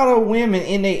lot of women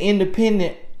in their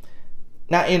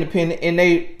in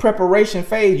their preparation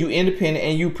phase, you independent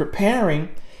and you preparing.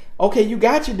 Okay, you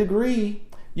got your degree,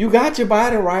 you got your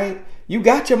body right, you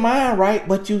got your mind right,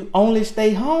 but you only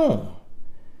stay home.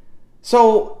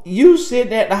 So you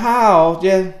sitting at the house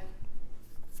just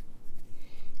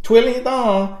twiddling your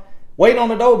thumb, wait on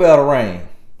the doorbell to ring.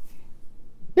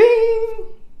 Ding!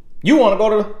 You want to go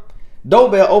to the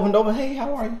doorbell, open doorbell, hey,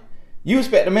 how are you? You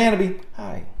expect the man to be,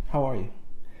 hi, how are you?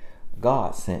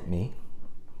 God sent me.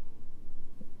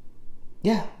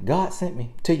 Yeah, God sent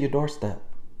me to your doorstep.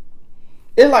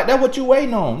 It's like that's what you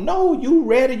waiting on. No, you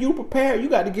ready, you prepared. You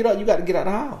got to get up, you got to get out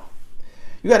of the house.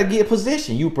 You got to get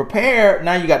position. You prepared,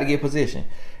 now you got to get position.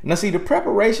 Now see, the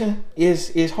preparation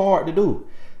is hard to do.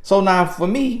 So now for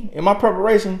me, in my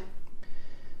preparation,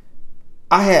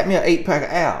 I had me an 8-pack of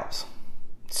abs.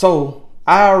 So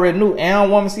I already knew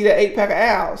Aaron want me to see that 8-pack of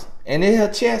abs. And in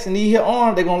her chest and in her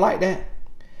arm, they gonna like that.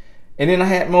 And then I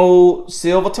had my old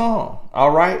silver tongue.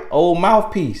 All right, old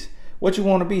mouthpiece. What you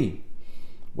want to be?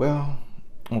 Well,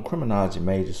 I'm a criminology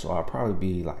major, so I'll probably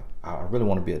be like, I really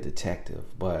want to be a detective.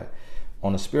 But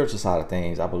on the spiritual side of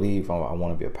things, I believe I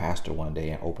want to be a pastor one day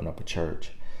and open up a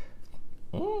church.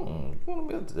 You want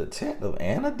to be a detective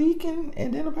and a deacon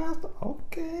and then a pastor?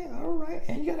 Okay, all right.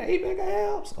 And you got an 8-pack of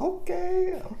abs?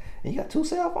 Okay. And you got 2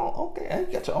 cell phones? Okay. And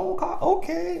you got your own car?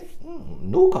 Okay.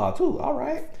 New car too. All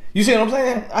right. You see what I'm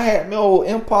saying? I had my old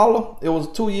Impala. It was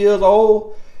 2 years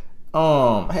old.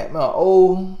 I had my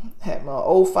old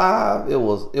 05. It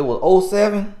was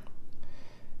 07.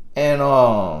 And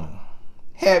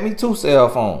had me 2 cell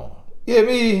phones. You hear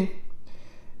me?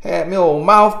 Had me old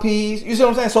mouthpiece. You see what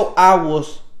I'm saying? So I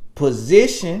was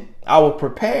positioned, I was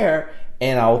prepared,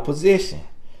 and I was positioned.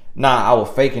 Now I was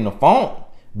faking the phone,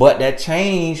 but that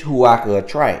changed who I could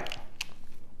attract.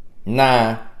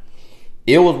 Now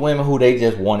it was women who they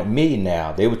just wanted me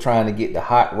now. They were trying to get the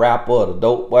hot rapper or the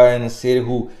dope boy in the city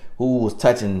who was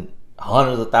touching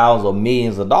hundreds of thousands or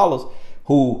millions of dollars,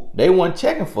 who they weren't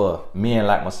checking for men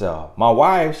like myself. My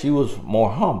wife, she was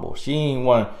more humble. She didn't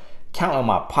want to counting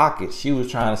my pockets. She was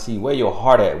trying to see where your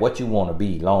heart at, what you want to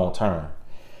be long term.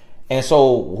 And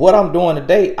so what I'm doing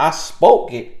today, I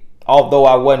spoke it, although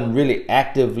I wasn't really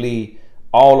actively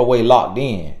all the way locked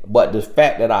in. But the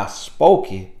fact that I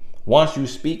spoke it, once you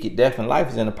speak it, death and life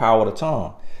is in the power of the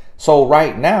tongue. So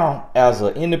right now, as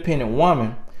an independent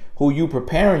woman who you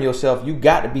preparing yourself, you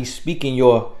got to be speaking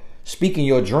your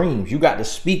dreams. You got to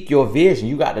speak your vision.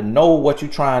 You got to know what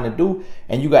you're trying to do,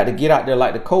 and you got to get out there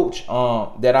like the coach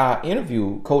that I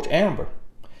interviewed, Coach Amber.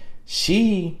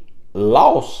 She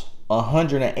lost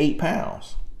 108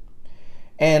 pounds.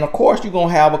 And of course, you're going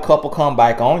to have a couple come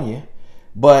back on you,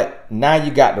 but now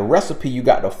you got the recipe, you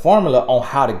got the formula on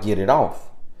how to get it off.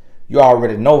 You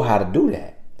already know how to do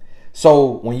that.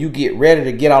 So when you get ready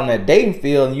to get on that dating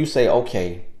field and you say,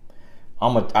 okay,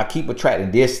 I keep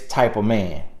attracting this type of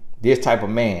man.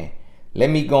 Let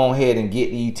me go ahead and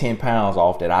get these 10 pounds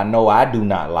off that I know I do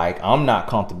not like, I'm not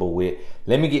comfortable with.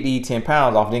 Let me get these 10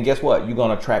 pounds off. Then guess what? You're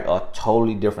going to attract a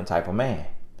totally different type of man.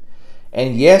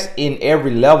 And yes, in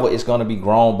every level, it's going to be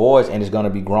grown boys and it's going to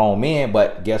be grown men.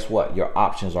 But guess what? Your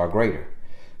options are greater.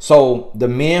 So the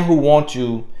men who want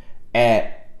you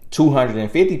at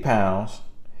 250 pounds,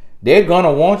 they're going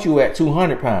to want you at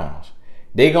 200 pounds.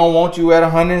 They're going to want you at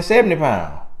 170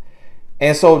 pounds.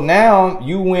 And so now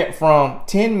you went from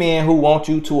 10 men who want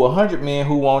you to 100 men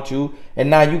who want you. And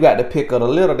now you got the pick of the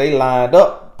litter. They lined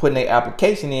up, putting their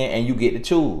application in, and you get to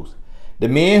choose. The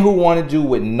men who wanted you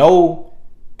with no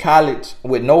college,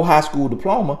 with no high school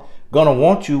diploma, gonna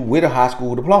want you with a high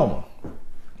school diploma.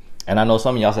 And I know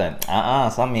some of y'all saying,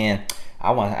 some men,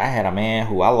 I had a man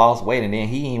who I lost weight and then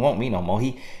he didn't want me no more.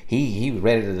 He was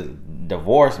ready to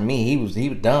divorce me. He was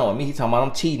done with me. He talking about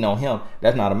I'm cheating on him.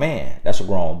 That's not a man. That's a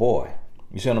grown boy.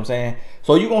 You see what I'm saying?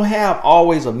 So you're going to have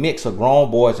always a mix of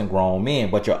grown boys and grown men,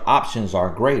 but your options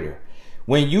are greater.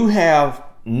 When you have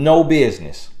no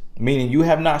business, meaning you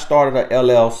have not started a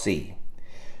LLC,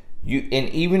 and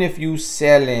even if you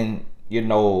selling,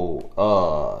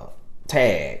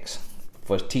 tags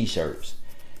for t-shirts,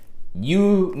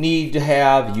 you need to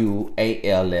have you a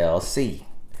LLC.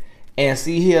 And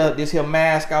see here, this here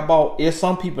mask I bought, is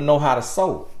some people know how to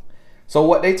sew. So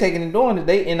what they taking and doing is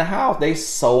they in the house, they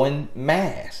sewing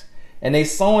masks. And they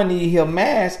sewing these here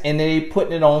masks and they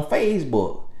putting it on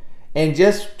Facebook. And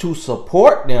just to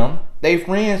support them, they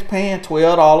friends paying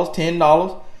 $12,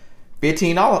 $10,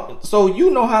 $15. So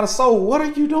you know how to sew. What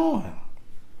are you doing?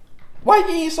 Why you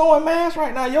ain't sewing masks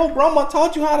right now? Your grandma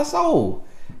taught you how to sew.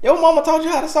 Your mama taught you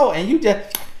how to sew. And you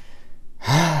just,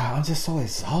 I'm just so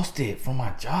exhausted from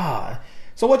my job.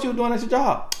 So what you doing at your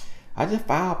job? I just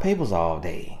file papers all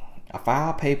day. I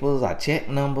file papers, I check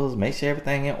numbers, make sure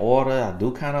everything in order. I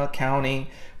do kind of accounting,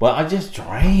 but it just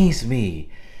drains me.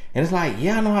 And it's like,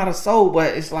 yeah, I know how to sew,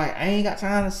 but it's like, I ain't got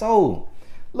time to sew.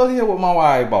 Look here what my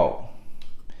wife bought.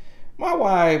 My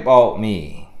wife bought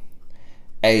me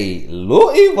a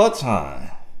Louis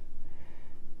Vuitton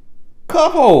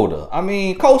cup holder.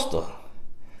 Coaster.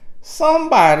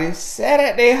 Somebody sat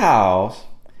at their house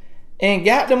and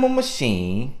got them a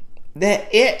machine that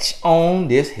etch on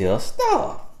this here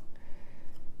stuff.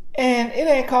 And it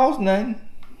ain't cost nothing.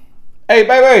 Hey,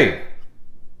 baby.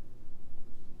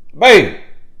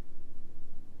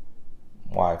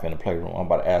 Wife in the playroom. I'm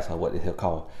about to ask her what the hell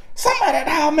called. Somebody at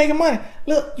the house making money.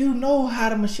 Look, you know how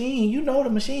the machine. You know the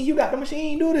machine. You got the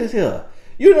machine. Do this here.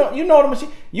 You know the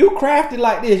machine. You crafted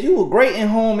like this. You were great in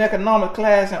home economics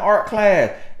class and art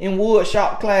class, in wood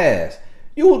shop class.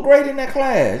 You was great in that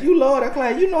class. You love that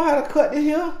class. You know how to cut this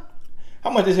here. How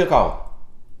much this here cost?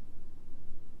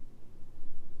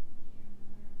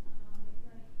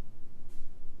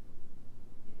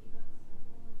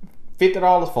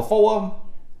 $50 for 4 of them?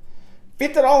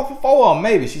 $50 for 4 of them,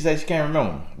 maybe. She said she can't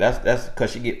remember. That's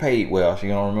because she get paid well. She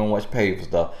don't remember what she paid for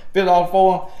stuff. $50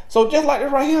 for them. So just like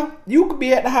this right here, you could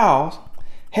be at the house,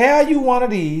 have you one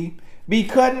of these, be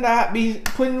cutting it out, be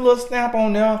putting a little stamp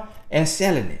on there and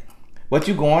selling it. But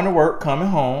you going to work, coming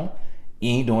home, you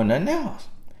ain't doing nothing else.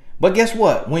 But guess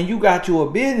what? When you got you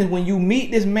a business, when you meet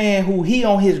this man who he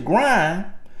on his grind,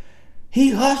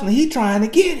 he hustling, he trying to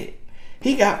get it.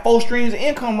 He got 4 streams of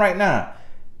income right now.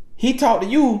 He talk to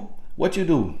you, what you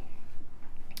do?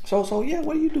 So yeah,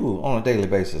 what do you do on a daily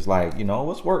basis? Like, you know,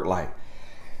 what's work like?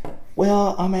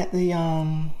 Well, I'm at the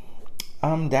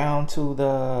I'm down to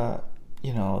the,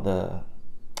 you know, the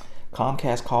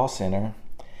Comcast call center,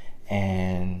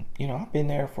 and you know, I've been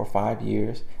there for 5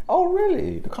 years. Oh,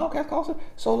 really? The Comcast call center?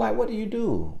 So like, what do you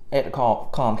do at the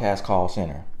Comcast call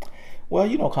center? Well,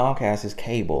 you know, Comcast is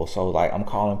cable, so like I'm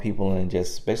calling people and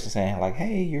just basically saying like,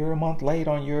 hey, you're a month late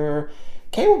on your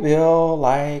cable bill.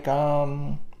 Like,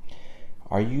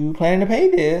 are you planning to pay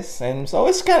this? And so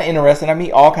it's kind of interesting. I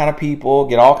meet all kind of people,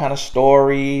 get all kind of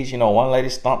stories. You know, one lady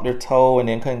stumped her toe and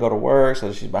then couldn't go to work,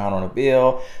 so she's behind on a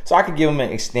bill. So I could give them an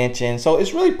extension. So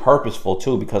it's really purposeful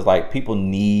too, because like people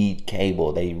need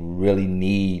cable. They really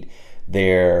need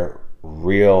their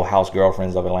Real House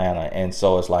Girlfriends of Atlanta. And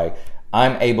so it's like,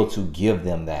 I'm able to give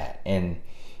them that. And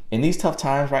in these tough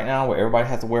times right now where everybody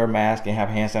has to wear a mask and have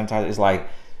hand sanitizer, it's like,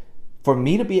 for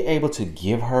me to be able to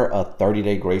give her a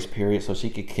 30-day grace period so she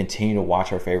could continue to watch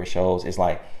her favorite shows, it's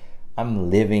like,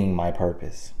 I'm living my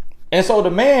purpose. And so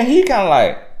the man, he kind of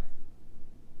like,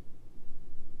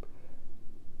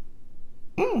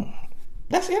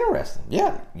 that's interesting.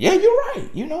 Yeah, you're right.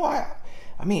 You know, I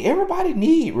mean, everybody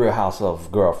need Real House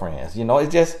of Girlfriends. You know,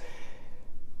 it's just,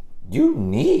 you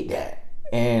need that.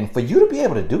 And for you to be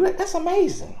able to do that, that's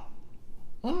amazing.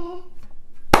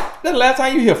 That's the last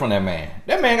time you hear from that man.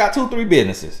 That man got 2-3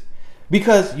 businesses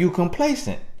because you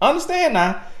complacent. Understand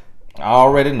now? I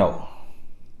already know.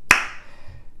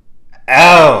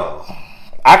 Oh,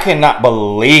 I cannot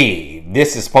believe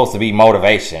this is supposed to be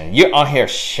motivation. You're on here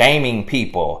shaming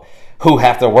people who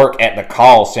have to work at the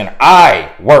call center.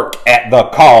 I work at the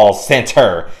call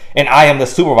center and I am the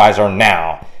supervisor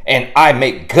now. And I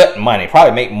make good money.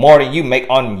 Probably make more than you make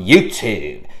on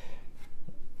YouTube.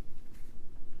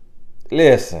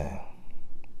 Listen.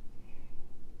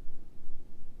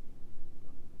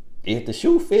 If the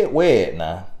shoe fit, wear it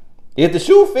now. If the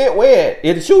shoe fit, wear it.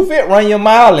 If the shoe fit, run your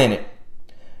mile in it.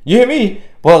 You hear me?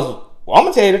 But I'm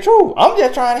going to tell you the truth. I'm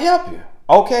just trying to help you.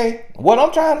 Okay? What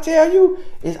I'm trying to tell you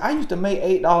is I used to make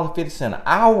 $8.50 an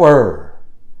hour.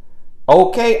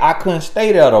 Okay? I couldn't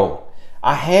stay there though.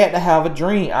 I had to have a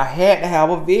dream. I had to have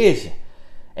a vision.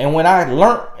 And when I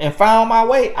learned and found my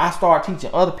way, I started teaching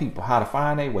other people how to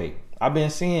find their way. I've been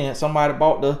seeing somebody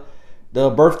bought the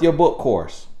Birth Your Book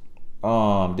course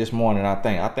this morning, I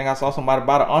think. I saw somebody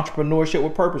buy the Entrepreneurship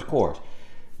with Purpose course.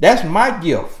 That's my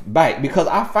gift back because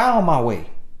I found my way.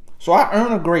 So I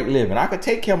earn a great living. I could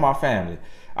take care of my family.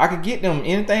 I could get them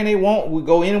anything they want. We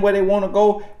go anywhere they want to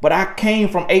go. But I came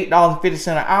from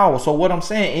 $8.50 an hour. So what I'm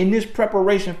saying, in this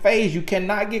preparation phase, you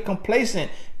cannot get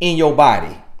complacent in your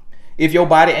body. If your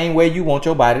body ain't where you want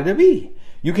your body to be.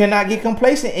 You cannot get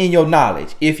complacent in your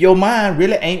knowledge if your mind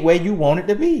really ain't where you want it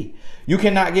to be. You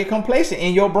cannot get complacent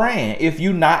in your brand if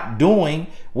you're not doing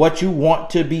what you want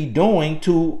to be doing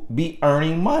to be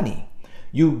earning money.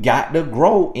 You got to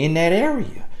grow in that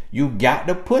area. You got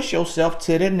to push yourself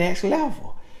to the next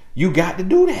level. You got to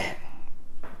do that.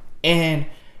 And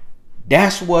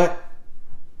that's what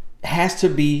has to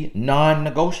be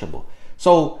non-negotiable.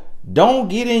 So don't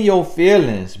get in your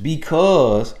feelings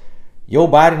because your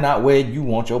body not where you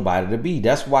want your body to be.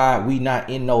 That's why we not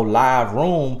in no live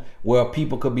room where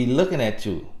people could be looking at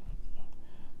you.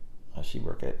 She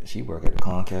work at the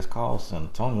Comcast call center.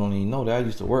 Tony don't even know that I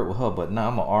used to work with her, but now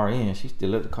I'm a RN. She's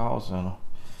still at the call center.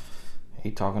 He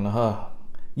talking to her.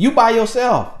 You by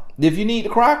yourself. If you need to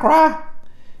cry, cry.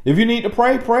 If you need to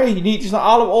pray, pray. You need some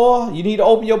olive oil. You need to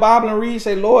open your Bible and read.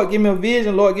 Say, Lord, give me a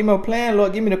vision. Lord, give me a plan.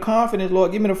 Lord, give me the confidence.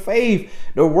 Lord, give me the faith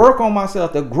to work on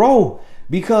myself, to grow.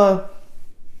 Because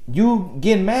you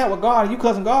getting mad with God. You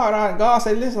cussing God out. And God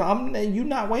say, listen, you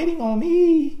not waiting on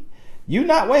me. You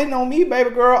not waiting on me, baby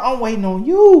girl. I'm waiting on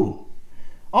you.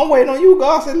 I'm waiting on you.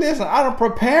 God said, listen, I done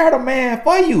prepared a man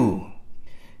for you.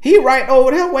 He right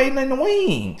over there waiting in the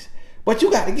wings. But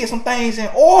you got to get some things in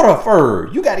order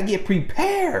first. You got to get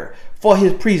prepared for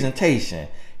his presentation.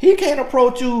 He can't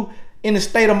approach you in the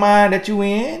state of mind that you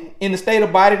in the state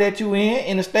of body that you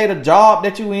in the state of job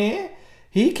that you in.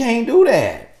 He can't do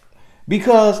that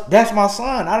because that's my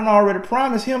son. I done already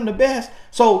promised him the best.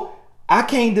 So I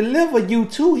can't deliver you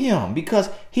to him because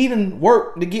he done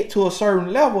work to get to a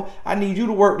certain level. I need you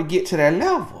to work to get to that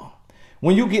level.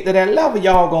 When you get to that level,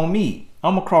 y'all gonna meet.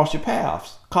 I'm gonna cross your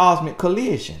paths. Cosmic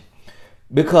collision.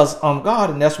 Because I'm God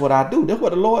and that's what I do. That's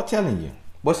what the Lord telling you.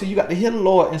 But see, you got to hear the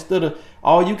Lord instead of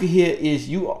all you can hear is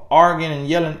you arguing and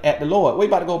yelling at the Lord. Where you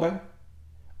about to go, baby?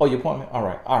 Oh, your appointment? All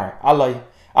right. I love you.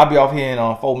 I'll be off here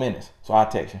in 4 minutes. So I'll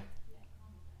text you.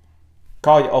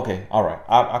 Call you. Okay. All right.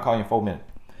 I'll call you in 4 minutes.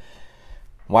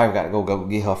 Wife got to go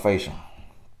get her facial.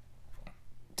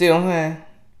 See what I'm saying?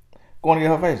 Going to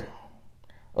get her facial.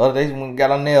 Other days when we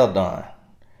got our nail done.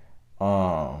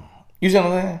 You see what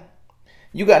I'm saying?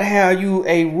 You got to have you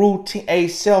a routine, a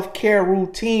self-care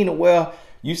routine where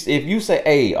if you say,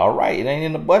 hey, all right, it ain't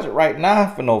in the budget right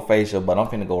now for no facial, but I'm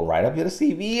finna go right up here to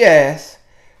CVS,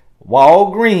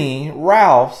 Walgreens,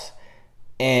 Ralph's,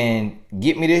 and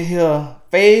get me this here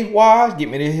face wash, get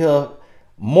me this here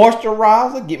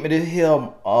moisturizer, get me this here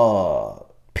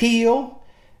peel,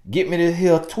 get me this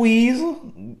here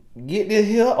tweezer, get this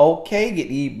here, okay, get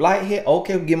these blackhead,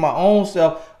 okay, get my own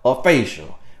self a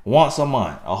facial. Once a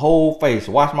month, a whole face,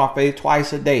 wash my face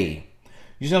twice a day.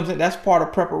 You see what I'm saying? That's part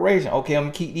of preparation. Okay, I'm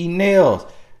gonna keep these nails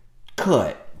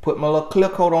cut. Put my little clear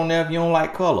coat on there if you don't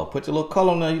like color. Put your little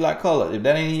color on there if you like color. If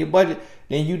that ain't in your budget,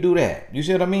 then you do that. You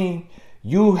see what I mean?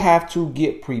 You have to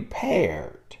get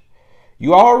prepared.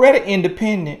 You already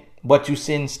independent, but you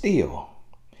sitting still.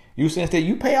 You sitting still.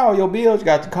 You pay all your bills. You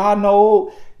got your car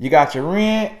note. You got your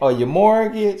rent or your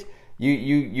mortgage.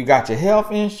 You got your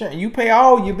health insurance. You pay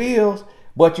all your bills.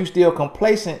 But you still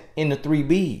complacent in the 3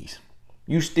 B's.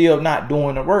 You still not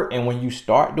doing the work. And when you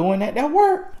start doing that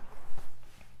work,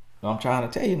 I'm trying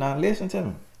to tell you now, listen to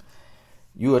me.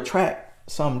 You attract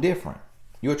something different.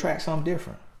 You attract something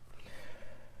different.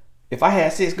 If I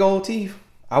had 6 gold teeth,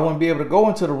 I wouldn't be able to go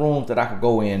into the rooms that I could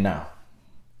go in now.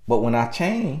 But when I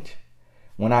changed,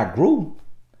 when I grew,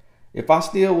 if I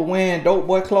still were wearing dope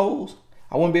boy clothes,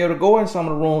 I wouldn't be able to go in some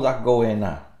of the rooms I could go in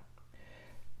now.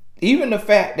 Even the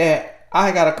fact that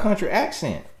I got a country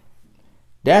accent,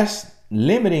 that's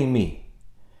limiting me.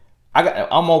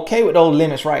 I'm okay with those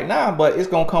limits right now, but it's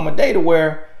gonna come a day to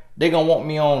where they're gonna want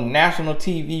me on national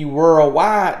TV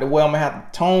worldwide, the way I'm gonna have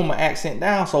to tone my accent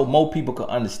down so more people can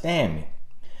understand me.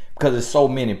 Because there's so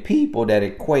many people that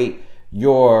equate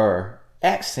your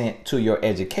accent to your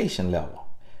education level.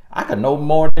 I could know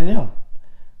more than them.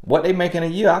 What they make in a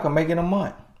year, I can make in a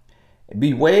month.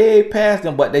 Be way past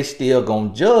them, but they still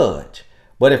gonna judge.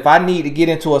 But if I need to get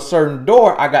into a certain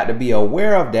door, I got to be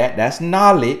aware of that. That's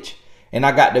knowledge. And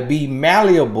I got to be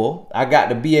malleable. I got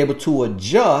to be able to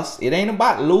adjust. It ain't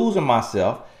about losing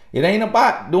myself. It ain't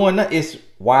about doing nothing. It's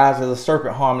wise as a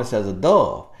serpent, harmless as a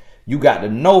dove. You got to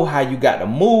know how you got to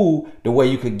move, the way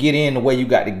you could get in, the way you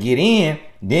got to get in.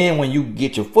 Then when you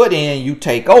get your foot in, you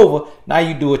take over. Now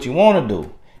you do what you want to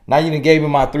do. Now you done gave me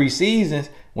my 3 seasons.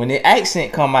 When the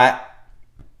accent come out,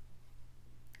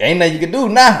 ain't nothing you can do.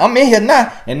 Now I'm in here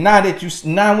now. And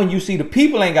now when you see the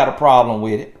people ain't got a problem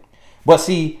with it. But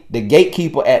see, the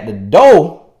gatekeeper at the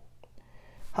door.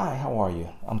 Hi, how are you?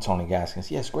 I'm Tony Gaskins.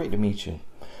 Yes, great to meet you.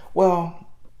 Well,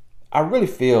 I really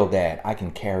feel that I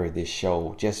can carry this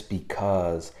show just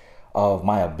because of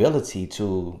my ability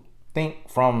to think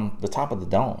from the top of the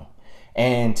dome.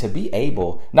 And to be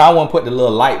able, now I want to put the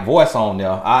little light voice on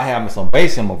there. I have some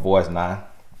bass in my voice now.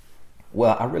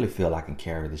 Well, I really feel I can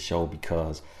carry the show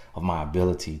because of my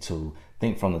ability to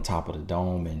think from the top of the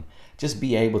dome and just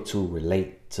be able to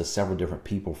relate to several different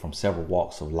people from several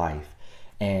walks of life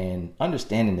and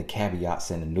understanding the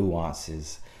caveats and the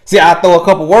nuances. See, I throw a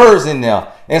couple words in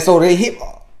there and so they hit,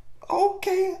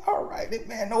 okay, all right, this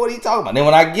man know what he talking about. Then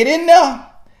when I get in there,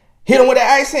 hit him with the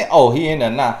accent, oh, he in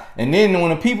there now. And then when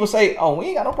the people say, oh, we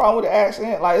ain't got no problem with the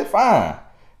accent, like, it's fine.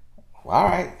 Well, all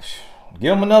right,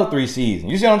 give him another 3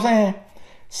 seasons. You see what I'm saying?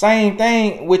 Same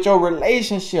thing with your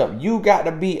relationship. You got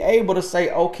to be able to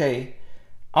say, okay,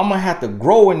 I'm going to have to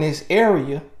grow in this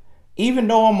area. Even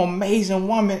though I'm an amazing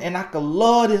woman and I could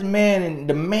love this man and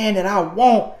the man that I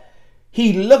want,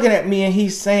 he looking at me and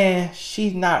he's saying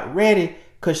she's not ready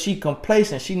because she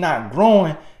complacent. She not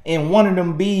growing in one of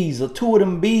them B's or 2 of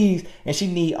them B's, and she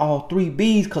need all 3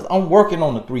 B's because I'm working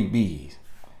on the 3 B's.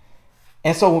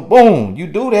 And so, boom, you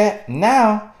do that.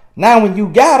 Now when you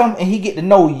got him and he get to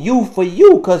know you for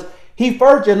you, because he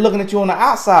first just looking at you on the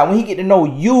outside. When he get to know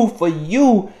you for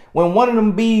you, when one of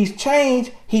them B's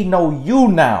change, he know you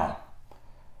now.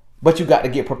 But you got to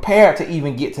get prepared to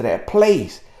even get to that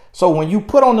place. So when you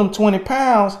put on them 20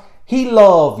 pounds, He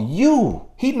love you.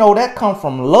 He know that come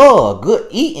from love, good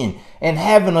eating, and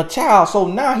having a child. So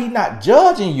now he not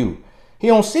judging you. He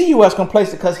don't see you as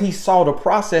complacent because he saw the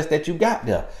process that you got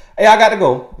there. Hey, I got to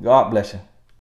go. God bless you.